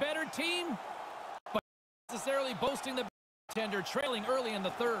been the better team, but not necessarily boasting the tender, trailing early in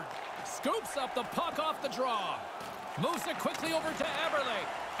the third. Scoops up the puck off the draw. Moves it quickly over to Eberle,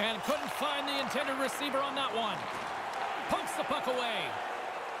 and couldn't find the intended receiver on that one. Pokes the puck away.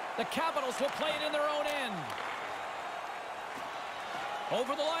 The Capitals will play it in their own end.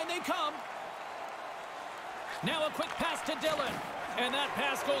 Over the line they come. Now a quick pass to Dillon. And that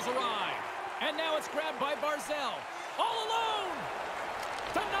pass goes awry. And now it's grabbed by Barzal. All alone!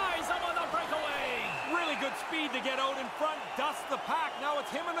 Denies him on the breakaway. Really good speed to get out in front. Dusts the pack. Now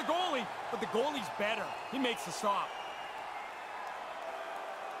it's him and the goalie. But the goalie's better. He makes the stop.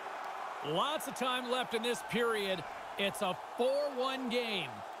 Lots of time left in this period. It's a 4-1 game.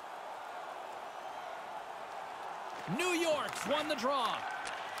 New York's won the draw.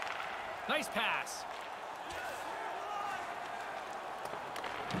 Nice pass.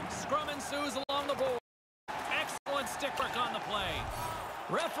 Scrum ensues along the board. Excellent stick work on the play.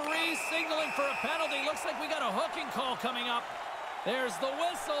 Referee signaling for a penalty. Looks like we got a hooking call coming up. There's the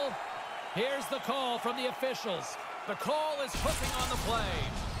whistle. Here's the call from the officials. The call is hooking on the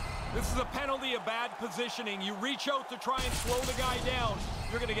play. This is a penalty of bad positioning. You reach out to try and slow the guy down.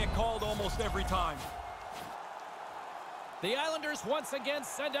 You're going to get called almost every time. The Islanders once again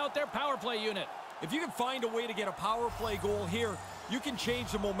send out their power play unit. If you can find a way to get a power play goal here, you can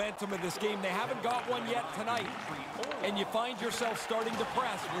change the momentum of this game. They haven't got one yet tonight. And you find yourself starting to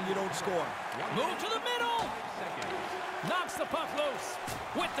press when you don't score. Move to the middle. Knocks the puck loose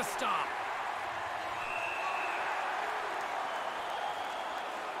with the stop.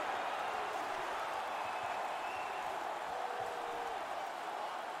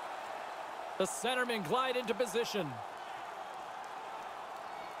 The centermen glide into position.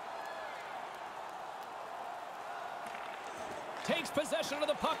 Takes possession of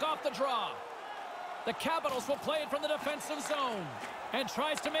the puck off the draw. The Capitals will play it from the defensive zone and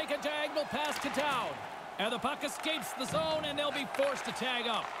tries to make a diagonal pass to Down. And the puck escapes the zone, and they'll be forced to tag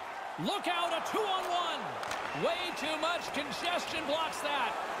up. Look out, a 2-on-1. Way too much congestion blocks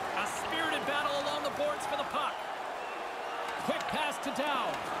that. A spirited battle along the boards for the puck. Quick pass to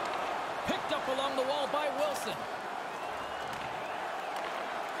Down. Picked up along the wall by Wilson.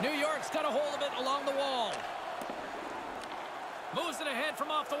 New York's got a hold of it along the wall. Moves it ahead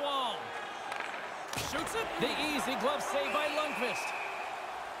from off the wall. Shoots it. The easy glove save by Lundqvist.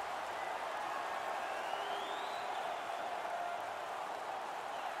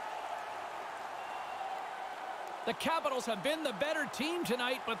 The Capitals have been the better team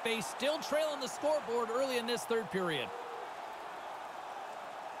tonight, but they still trail on the scoreboard early in this third period.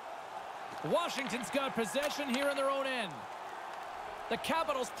 Washington's got possession here in their own end. The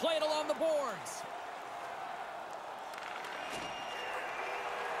Capitals play it along the boards.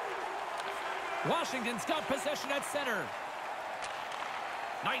 Washington's got possession at center.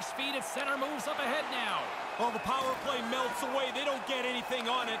 Nice feed at center, moves up ahead now. Well, the power play melts away. They don't get anything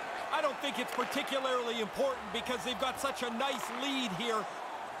on it. I don't think it's particularly important because they've got such a nice lead here.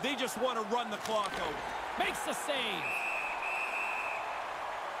 They just want to run the clock out. Makes the save.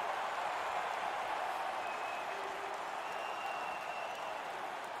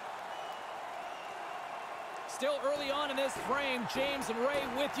 Still early on in this frame, James and Ray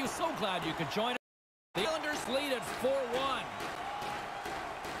with you. So glad you could join us. The Islanders lead at 4-1.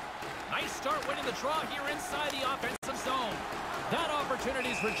 Nice start winning the draw here inside the offensive zone. That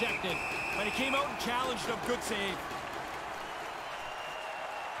opportunity's rejected. But he came out and challenged him. Good save.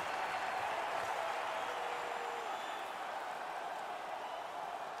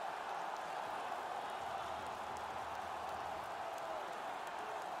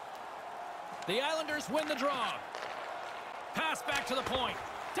 The Islanders win the draw. Pass back to the point.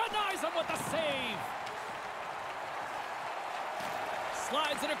 Denies him with the save.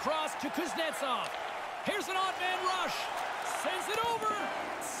 Slides it across to Kuznetsov. Here's an odd man rush. Sends it over.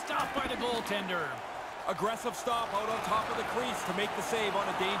 Stopped by the goaltender. Aggressive stop out on top of the crease to make the save on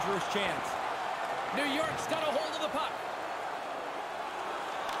a dangerous chance. New York's got a hold of the puck.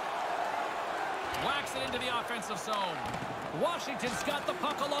 Whacks it into the offensive zone. Washington's got the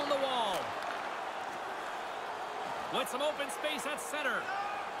puck along the wall. With some open space at center.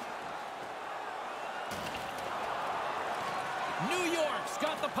 New York's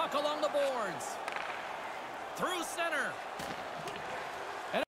got the puck along the boards. Through center.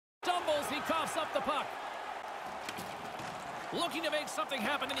 And stumbles, he coughs up the puck. Looking to make something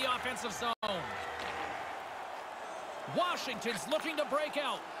happen in the offensive zone. Washington's looking to break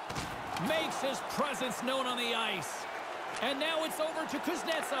out. Makes his presence known on the ice. And now it's over to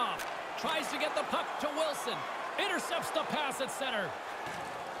Kuznetsov. Tries to get the puck to Wilson. Intercepts the pass at center.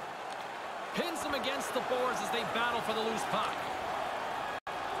 Pins him against the boards as they battle for the loose puck.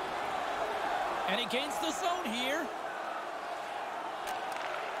 And he gains the zone here.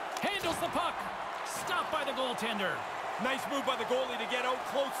 Handles the puck. Stopped by the goaltender. Nice move by the goalie to get out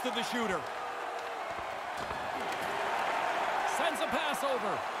close to the shooter. Sends a pass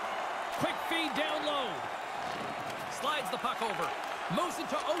over. Quick feed down low. Slides the puck over. Moves it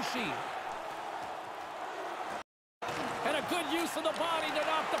to Oshie. And a good use of the body to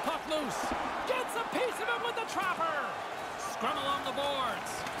knock the puck loose. Gets a piece of it with the trapper. Scrum along the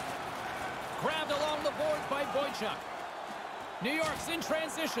boards. Grabbed along the boards by Boychuk. New York's in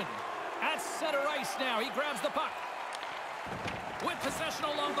transition. At center ice now. He grabs the puck. With possession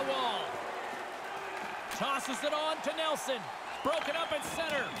along the wall. Tosses it on to Nelson. Broken up at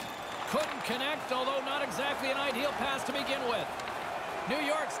center. Couldn't connect, although not exactly an ideal pass to begin with. New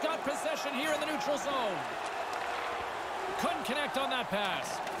York's got possession here in the neutral zone. Couldn't connect on that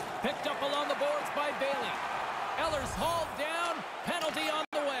pass. Picked up along the boards by Bailey. Eller's hauled down. Penalty on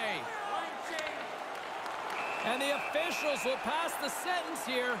the way. And the officials will pass the sentence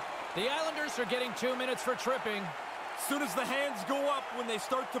here. The Islanders are getting 2 minutes for tripping. As soon as the hands go up when they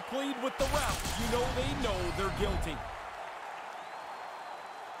start to plead with the ref, you know they're guilty.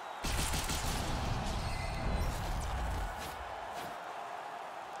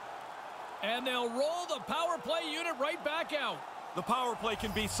 And they'll roll the power play unit right back out. The power play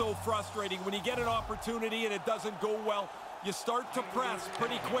can be so frustrating. When you get an opportunity and it doesn't go well, you start to press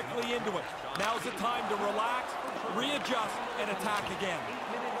pretty quickly into it. Now's the time to relax, readjust, and attack again.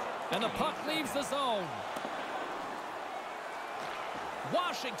 And the puck leaves the zone.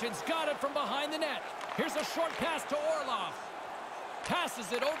 Washington's got it from behind the net. Here's a short pass to Orlov.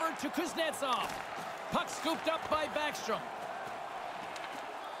 Passes it over to Kuznetsov. Puck scooped up by Backstrom.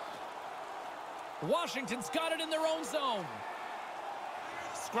 Washington's got it in their own zone.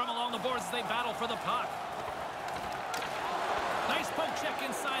 Scrum along the boards as they battle for the puck. Nice poke check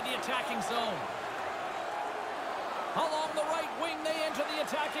inside the attacking zone. Along the right wing, they enter the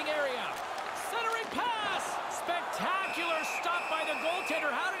attacking area. Centering pass! Spectacular stop by the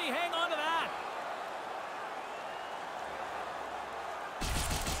goaltender. How did he hang on to that?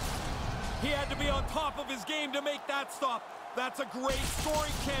 He had to be on top of his game to make that stop. That's a great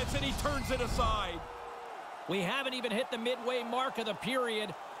scoring chance, and he turns it aside. We haven't even hit the midway mark of the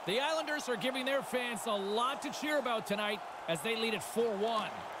period. The Islanders are giving their fans a lot to cheer about tonight as they lead it 4-1.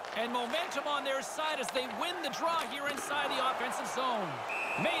 And momentum on their side as they win the draw here inside the offensive zone.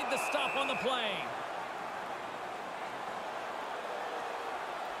 Made the stop on the play.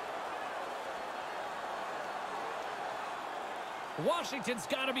 Washington's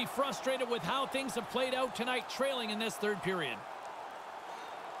got to be frustrated with how things have played out tonight, trailing in this third period.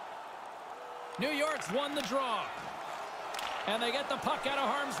 New York's won the draw. And they get the puck out of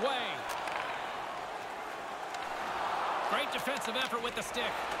harm's way. Great defensive effort with the stick.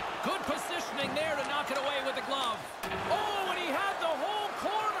 Good positioning there to knock it away with the glove. Oh, and he had the whole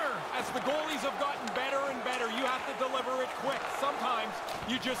corner. As the goalies have gotten better and better, you have to deliver it quick. Sometimes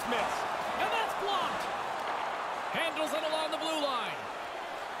you just miss. And that's blocked. Handles it along the blue line.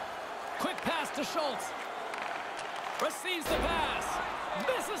 Quick pass to Schultz. Receives the pass.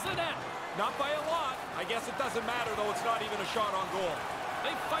 Misses the net. Not by a lot. I guess it doesn't matter, though. It's not even a shot on goal.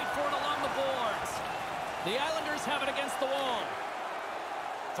 They fight for it along the boards. The Islanders have it against the wall.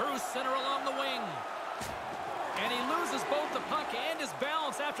 Through center along the wing. And he loses both the puck and his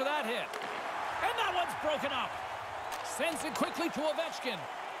balance after that hit. And that one's broken up. Sends it quickly to Ovechkin.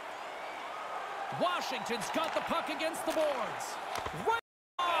 Washington's got the puck against the boards. Right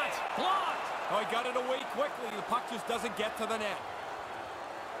shot. Blocked. Oh, he got it away quickly. The puck just doesn't get to the net.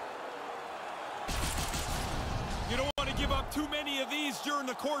 You don't want to give up too many of these during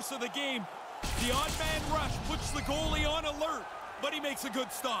the course of the game. The odd man rush puts the goalie on alert, but he makes a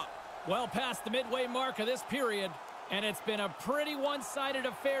good stop. Well past the midway mark of this period, and it's been a pretty one-sided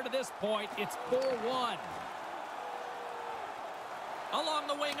affair to this point. It's 4-1. Along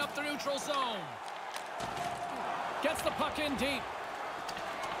the wing up the neutral zone. Gets the puck in deep.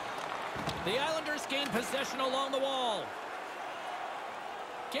 The Islanders gain possession along the wall.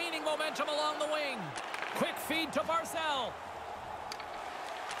 Gaining momentum along the wing. Quick feed to Barzal.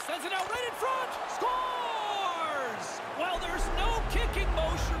 Sends it out right in front. Scores! Well, there's no kicking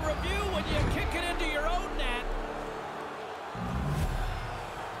motion review when you kick it into your own net.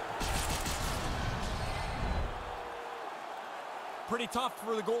 Pretty tough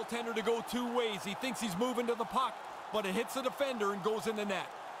for the goaltender to go two ways. He thinks he's moving to the puck, but it hits the defender and goes in the net.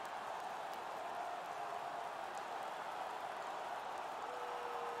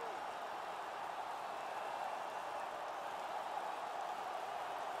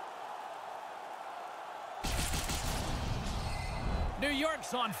 New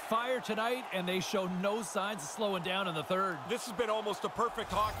York's on fire tonight, and they show no signs of slowing down in the third. This has been almost a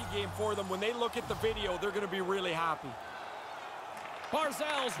perfect hockey game for them. When they look at the video, they're going to be really happy.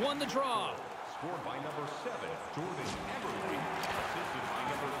 Barzal's won the draw. Scored by number 7, Jordan Eberle. Assisted by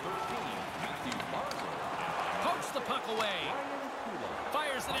number 13, Matthew Barzal. Pokes the puck away.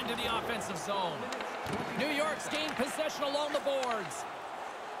 Fires it into the offensive zone. New York's gained possession along the boards.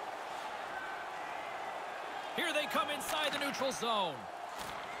 Here they come inside the neutral zone.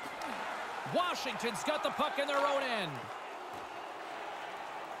 Washington's got the puck in their own end.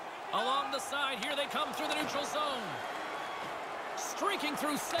 Along the side, here they come through the neutral zone. Streaking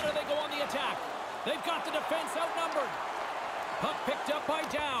through center, they go on the attack. They've got the defense outnumbered. Puck picked up by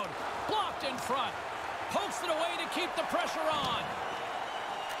Down. Blocked in front. Pokes it away to keep the pressure on.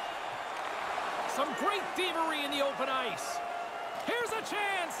 Some great thievery in the open ice. Here's a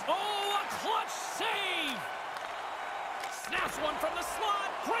chance. Oh, a clutch save. Snaps one from the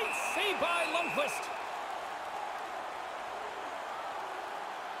slot. Great save by Lundqvist.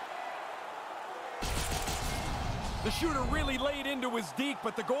 The shooter really laid into his deke,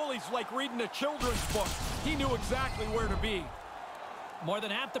 but the goalie's like reading a children's book. He knew exactly where to be. More than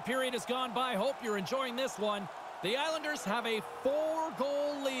half the period has gone by. Hope you're enjoying this one. The Islanders have a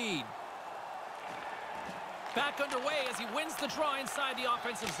 4-goal lead. Back underway as he wins the draw inside the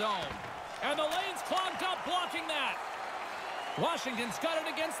offensive zone. And the lane's clogged up, blocking that. Washington's got it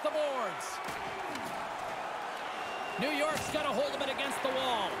against the boards. New York's got a hold of it against the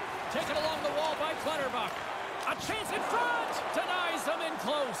wall. Taken along the wall by Clutterbuck. A chance in front. Denies him in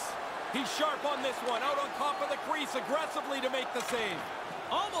close. He's sharp on this one. Out on top of the crease aggressively to make the save.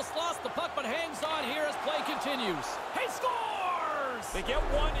 Almost lost the puck, but hangs on here as play continues. He scores! They get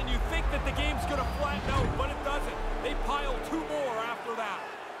one, and you think that the game's going to flatten out, but it doesn't. They pile two more after that.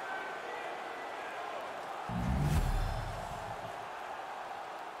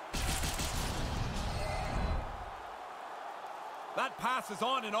 That pass is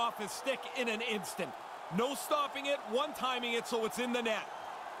on and off his stick in an instant. No stopping it, one-timing it so it's in the net.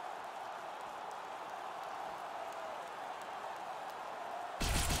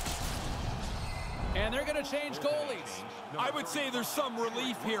 And they're going to change goalies. I would say there's some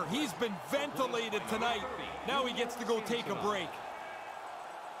relief here. He's been ventilated tonight. Now he gets to go take a break.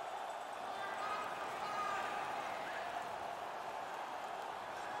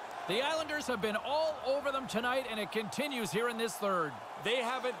 The Islanders have been all over them tonight, and it continues here in this third. They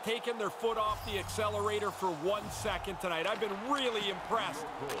haven't taken their foot off the accelerator for 1 second tonight. I've been really impressed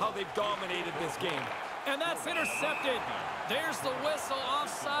how they've dominated this game. And that's intercepted. There's the whistle.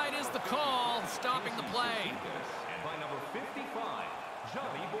 Offside is the call, stopping the play. And by number 55,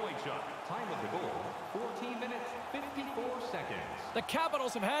 Johnny Boychuk. Time of the goal, 14 minutes, 54 seconds. The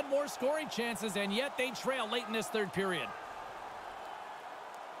Capitals have had more scoring chances, and yet they trail late in this third period.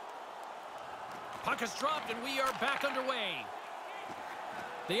 Puck is dropped, and we are back underway.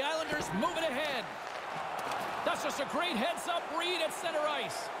 The Islanders moving ahead. That's just a great heads-up read at center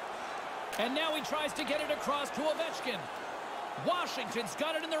ice. And now he tries to get it across to Ovechkin. Washington's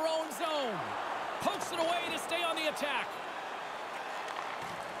got it in their own zone. Pokes it away to stay on the attack.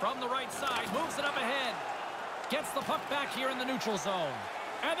 From the right side, moves it up ahead. Gets the puck back here in the neutral zone.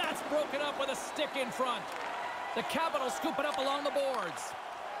 And that's broken up with a stick in front. The Capitals scoop it up along the boards.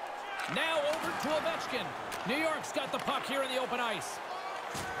 Now over to Ovechkin. New York's got the puck here in the open ice.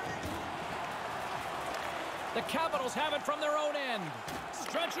 The Capitals have it from their own end.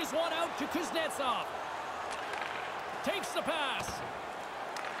 Stretches one out to Kuznetsov. Takes the pass.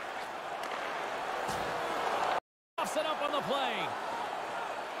 Offs it up on the play.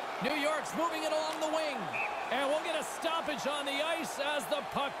 New York's moving it along the wing. And we'll get a stoppage on the ice as the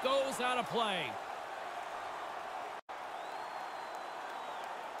puck goes out of play.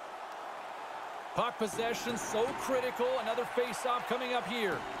 Puck possession so critical. Another face-off coming up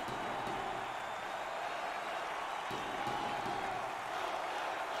here.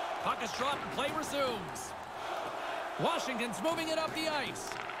 Puck is dropped and play resumes. Washington's moving it up the ice.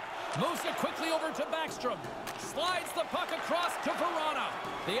 Moves it quickly over to Backstrom. Slides the puck across to Verona.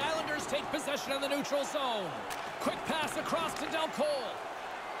 The Islanders take possession in the neutral zone. Quick pass across to Del Cole.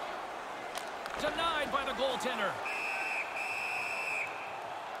 Denied by the goaltender.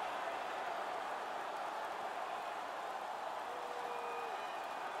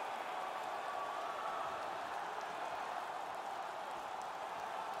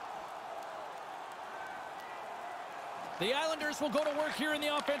 The Islanders will go to work here in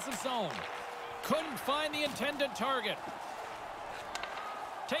the offensive zone. Couldn't find the intended target.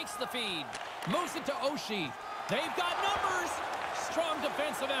 Takes the feed. Moves it to Oshie. They've got numbers. Strong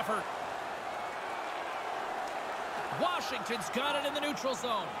defensive effort. Washington's got it in the neutral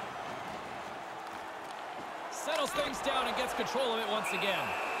zone. Settles things down and gets control of it once again.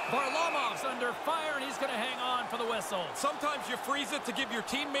 Varlamov's under fire, and he's going to hang on for the whistle. Sometimes you freeze it to give your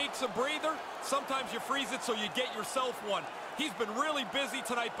teammates a breather. Sometimes you freeze it so you get yourself one. He's been really busy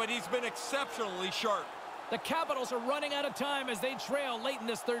tonight, but he's been exceptionally sharp. The Capitals are running out of time as they trail late in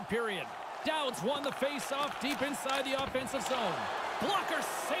this third period. Dowds won the face-off deep inside the offensive zone. Blocker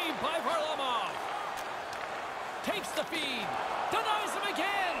saved by Varlamov. Takes the feed. Denies him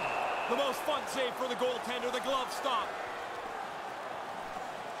again. The most fun save for the goaltender, the glove stop.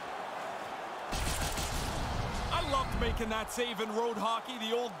 I loved making that save in road hockey,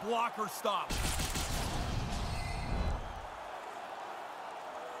 the old blocker stop.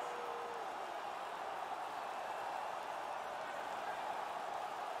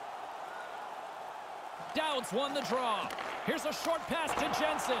 Dowds won the draw. Here's a short pass to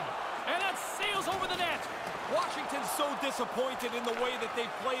Jensen. And that sails over the net. Washington's so disappointed in the way that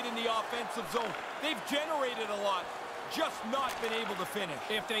they've played in the offensive zone. They've generated a lot, just not been able to finish.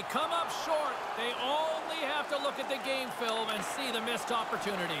 If they come up short, they only have to look at the game film and see the missed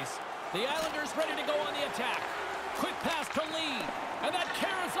opportunities. The Islanders ready to go on the attack. Quick pass to Lee. And that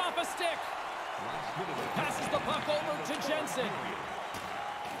carries off a stick. Passes the puck over to Jensen.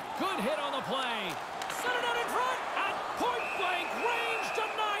 Good hit on the play. Set it out in front. At point blank range,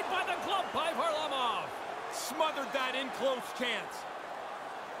 denied by the glove by Varlamov. Smothered that in close chance.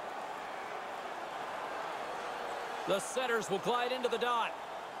 The setters will glide into the dot.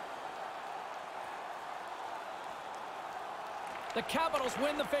 The Capitals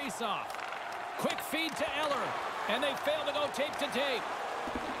win the faceoff. Quick feed to Eller. And they fail to go tape to tape.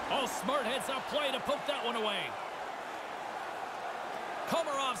 Oh, smart heads-up play to poke that one away.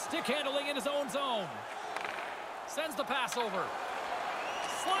 Komarov stick handling in his own zone. Sends the pass over.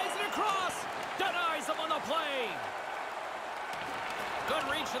 Slides it across. Denies him on the play. Good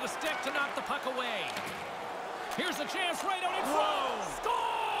reach of the stick to knock the puck away. Here's a chance right out in front.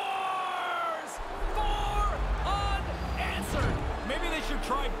 Scores! 4 unanswered. Maybe they should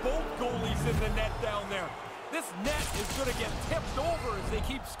try both goalies in the net down there. This net is going to get tipped over as they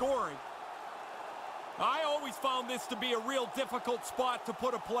keep scoring. I always found this to be a real difficult spot to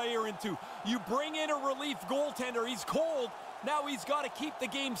put a player into. You bring in a relief goaltender. He's cold. Now he's got to keep the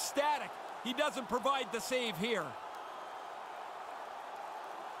game static. He doesn't provide the save here.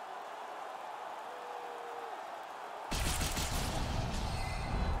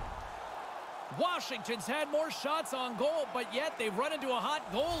 Washington's had more shots on goal, but yet they've run into a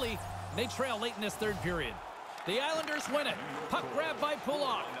hot goalie. They trail late in this third period. The Islanders win it. Puck grabbed by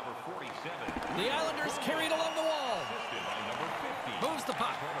Pulak. The Islanders carried along the wall. Moves the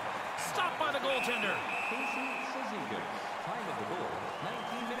puck. Stopped by the goaltender. Time of the goal,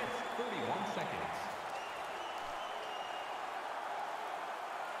 19 minutes, 31 seconds.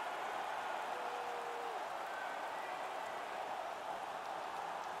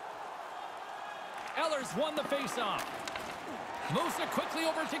 Ellers won the faceoff. Moves it quickly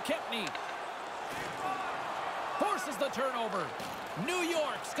over to Kempny. Forces the turnover. New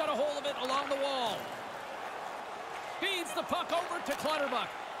York's got a hold of it along the wall. Feeds the puck over to Clutterbuck.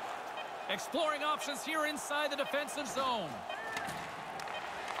 Exploring options here inside the defensive zone.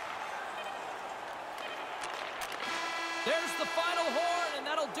 There's the final horn, and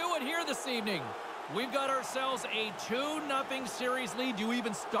that'll do it here this evening. We've got ourselves a 2-0 series lead. Do you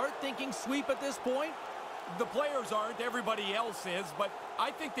even start thinking sweep at this point? The players aren't, everybody else is, but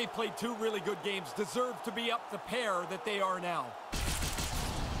I think they played 2 really good games, deserve to be up the pair that they are now.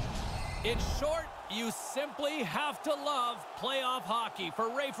 In short, you simply have to love playoff hockey. For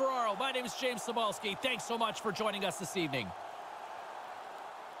Ray Ferraro, my name is James Cybulski. Thanks so much for joining us this evening.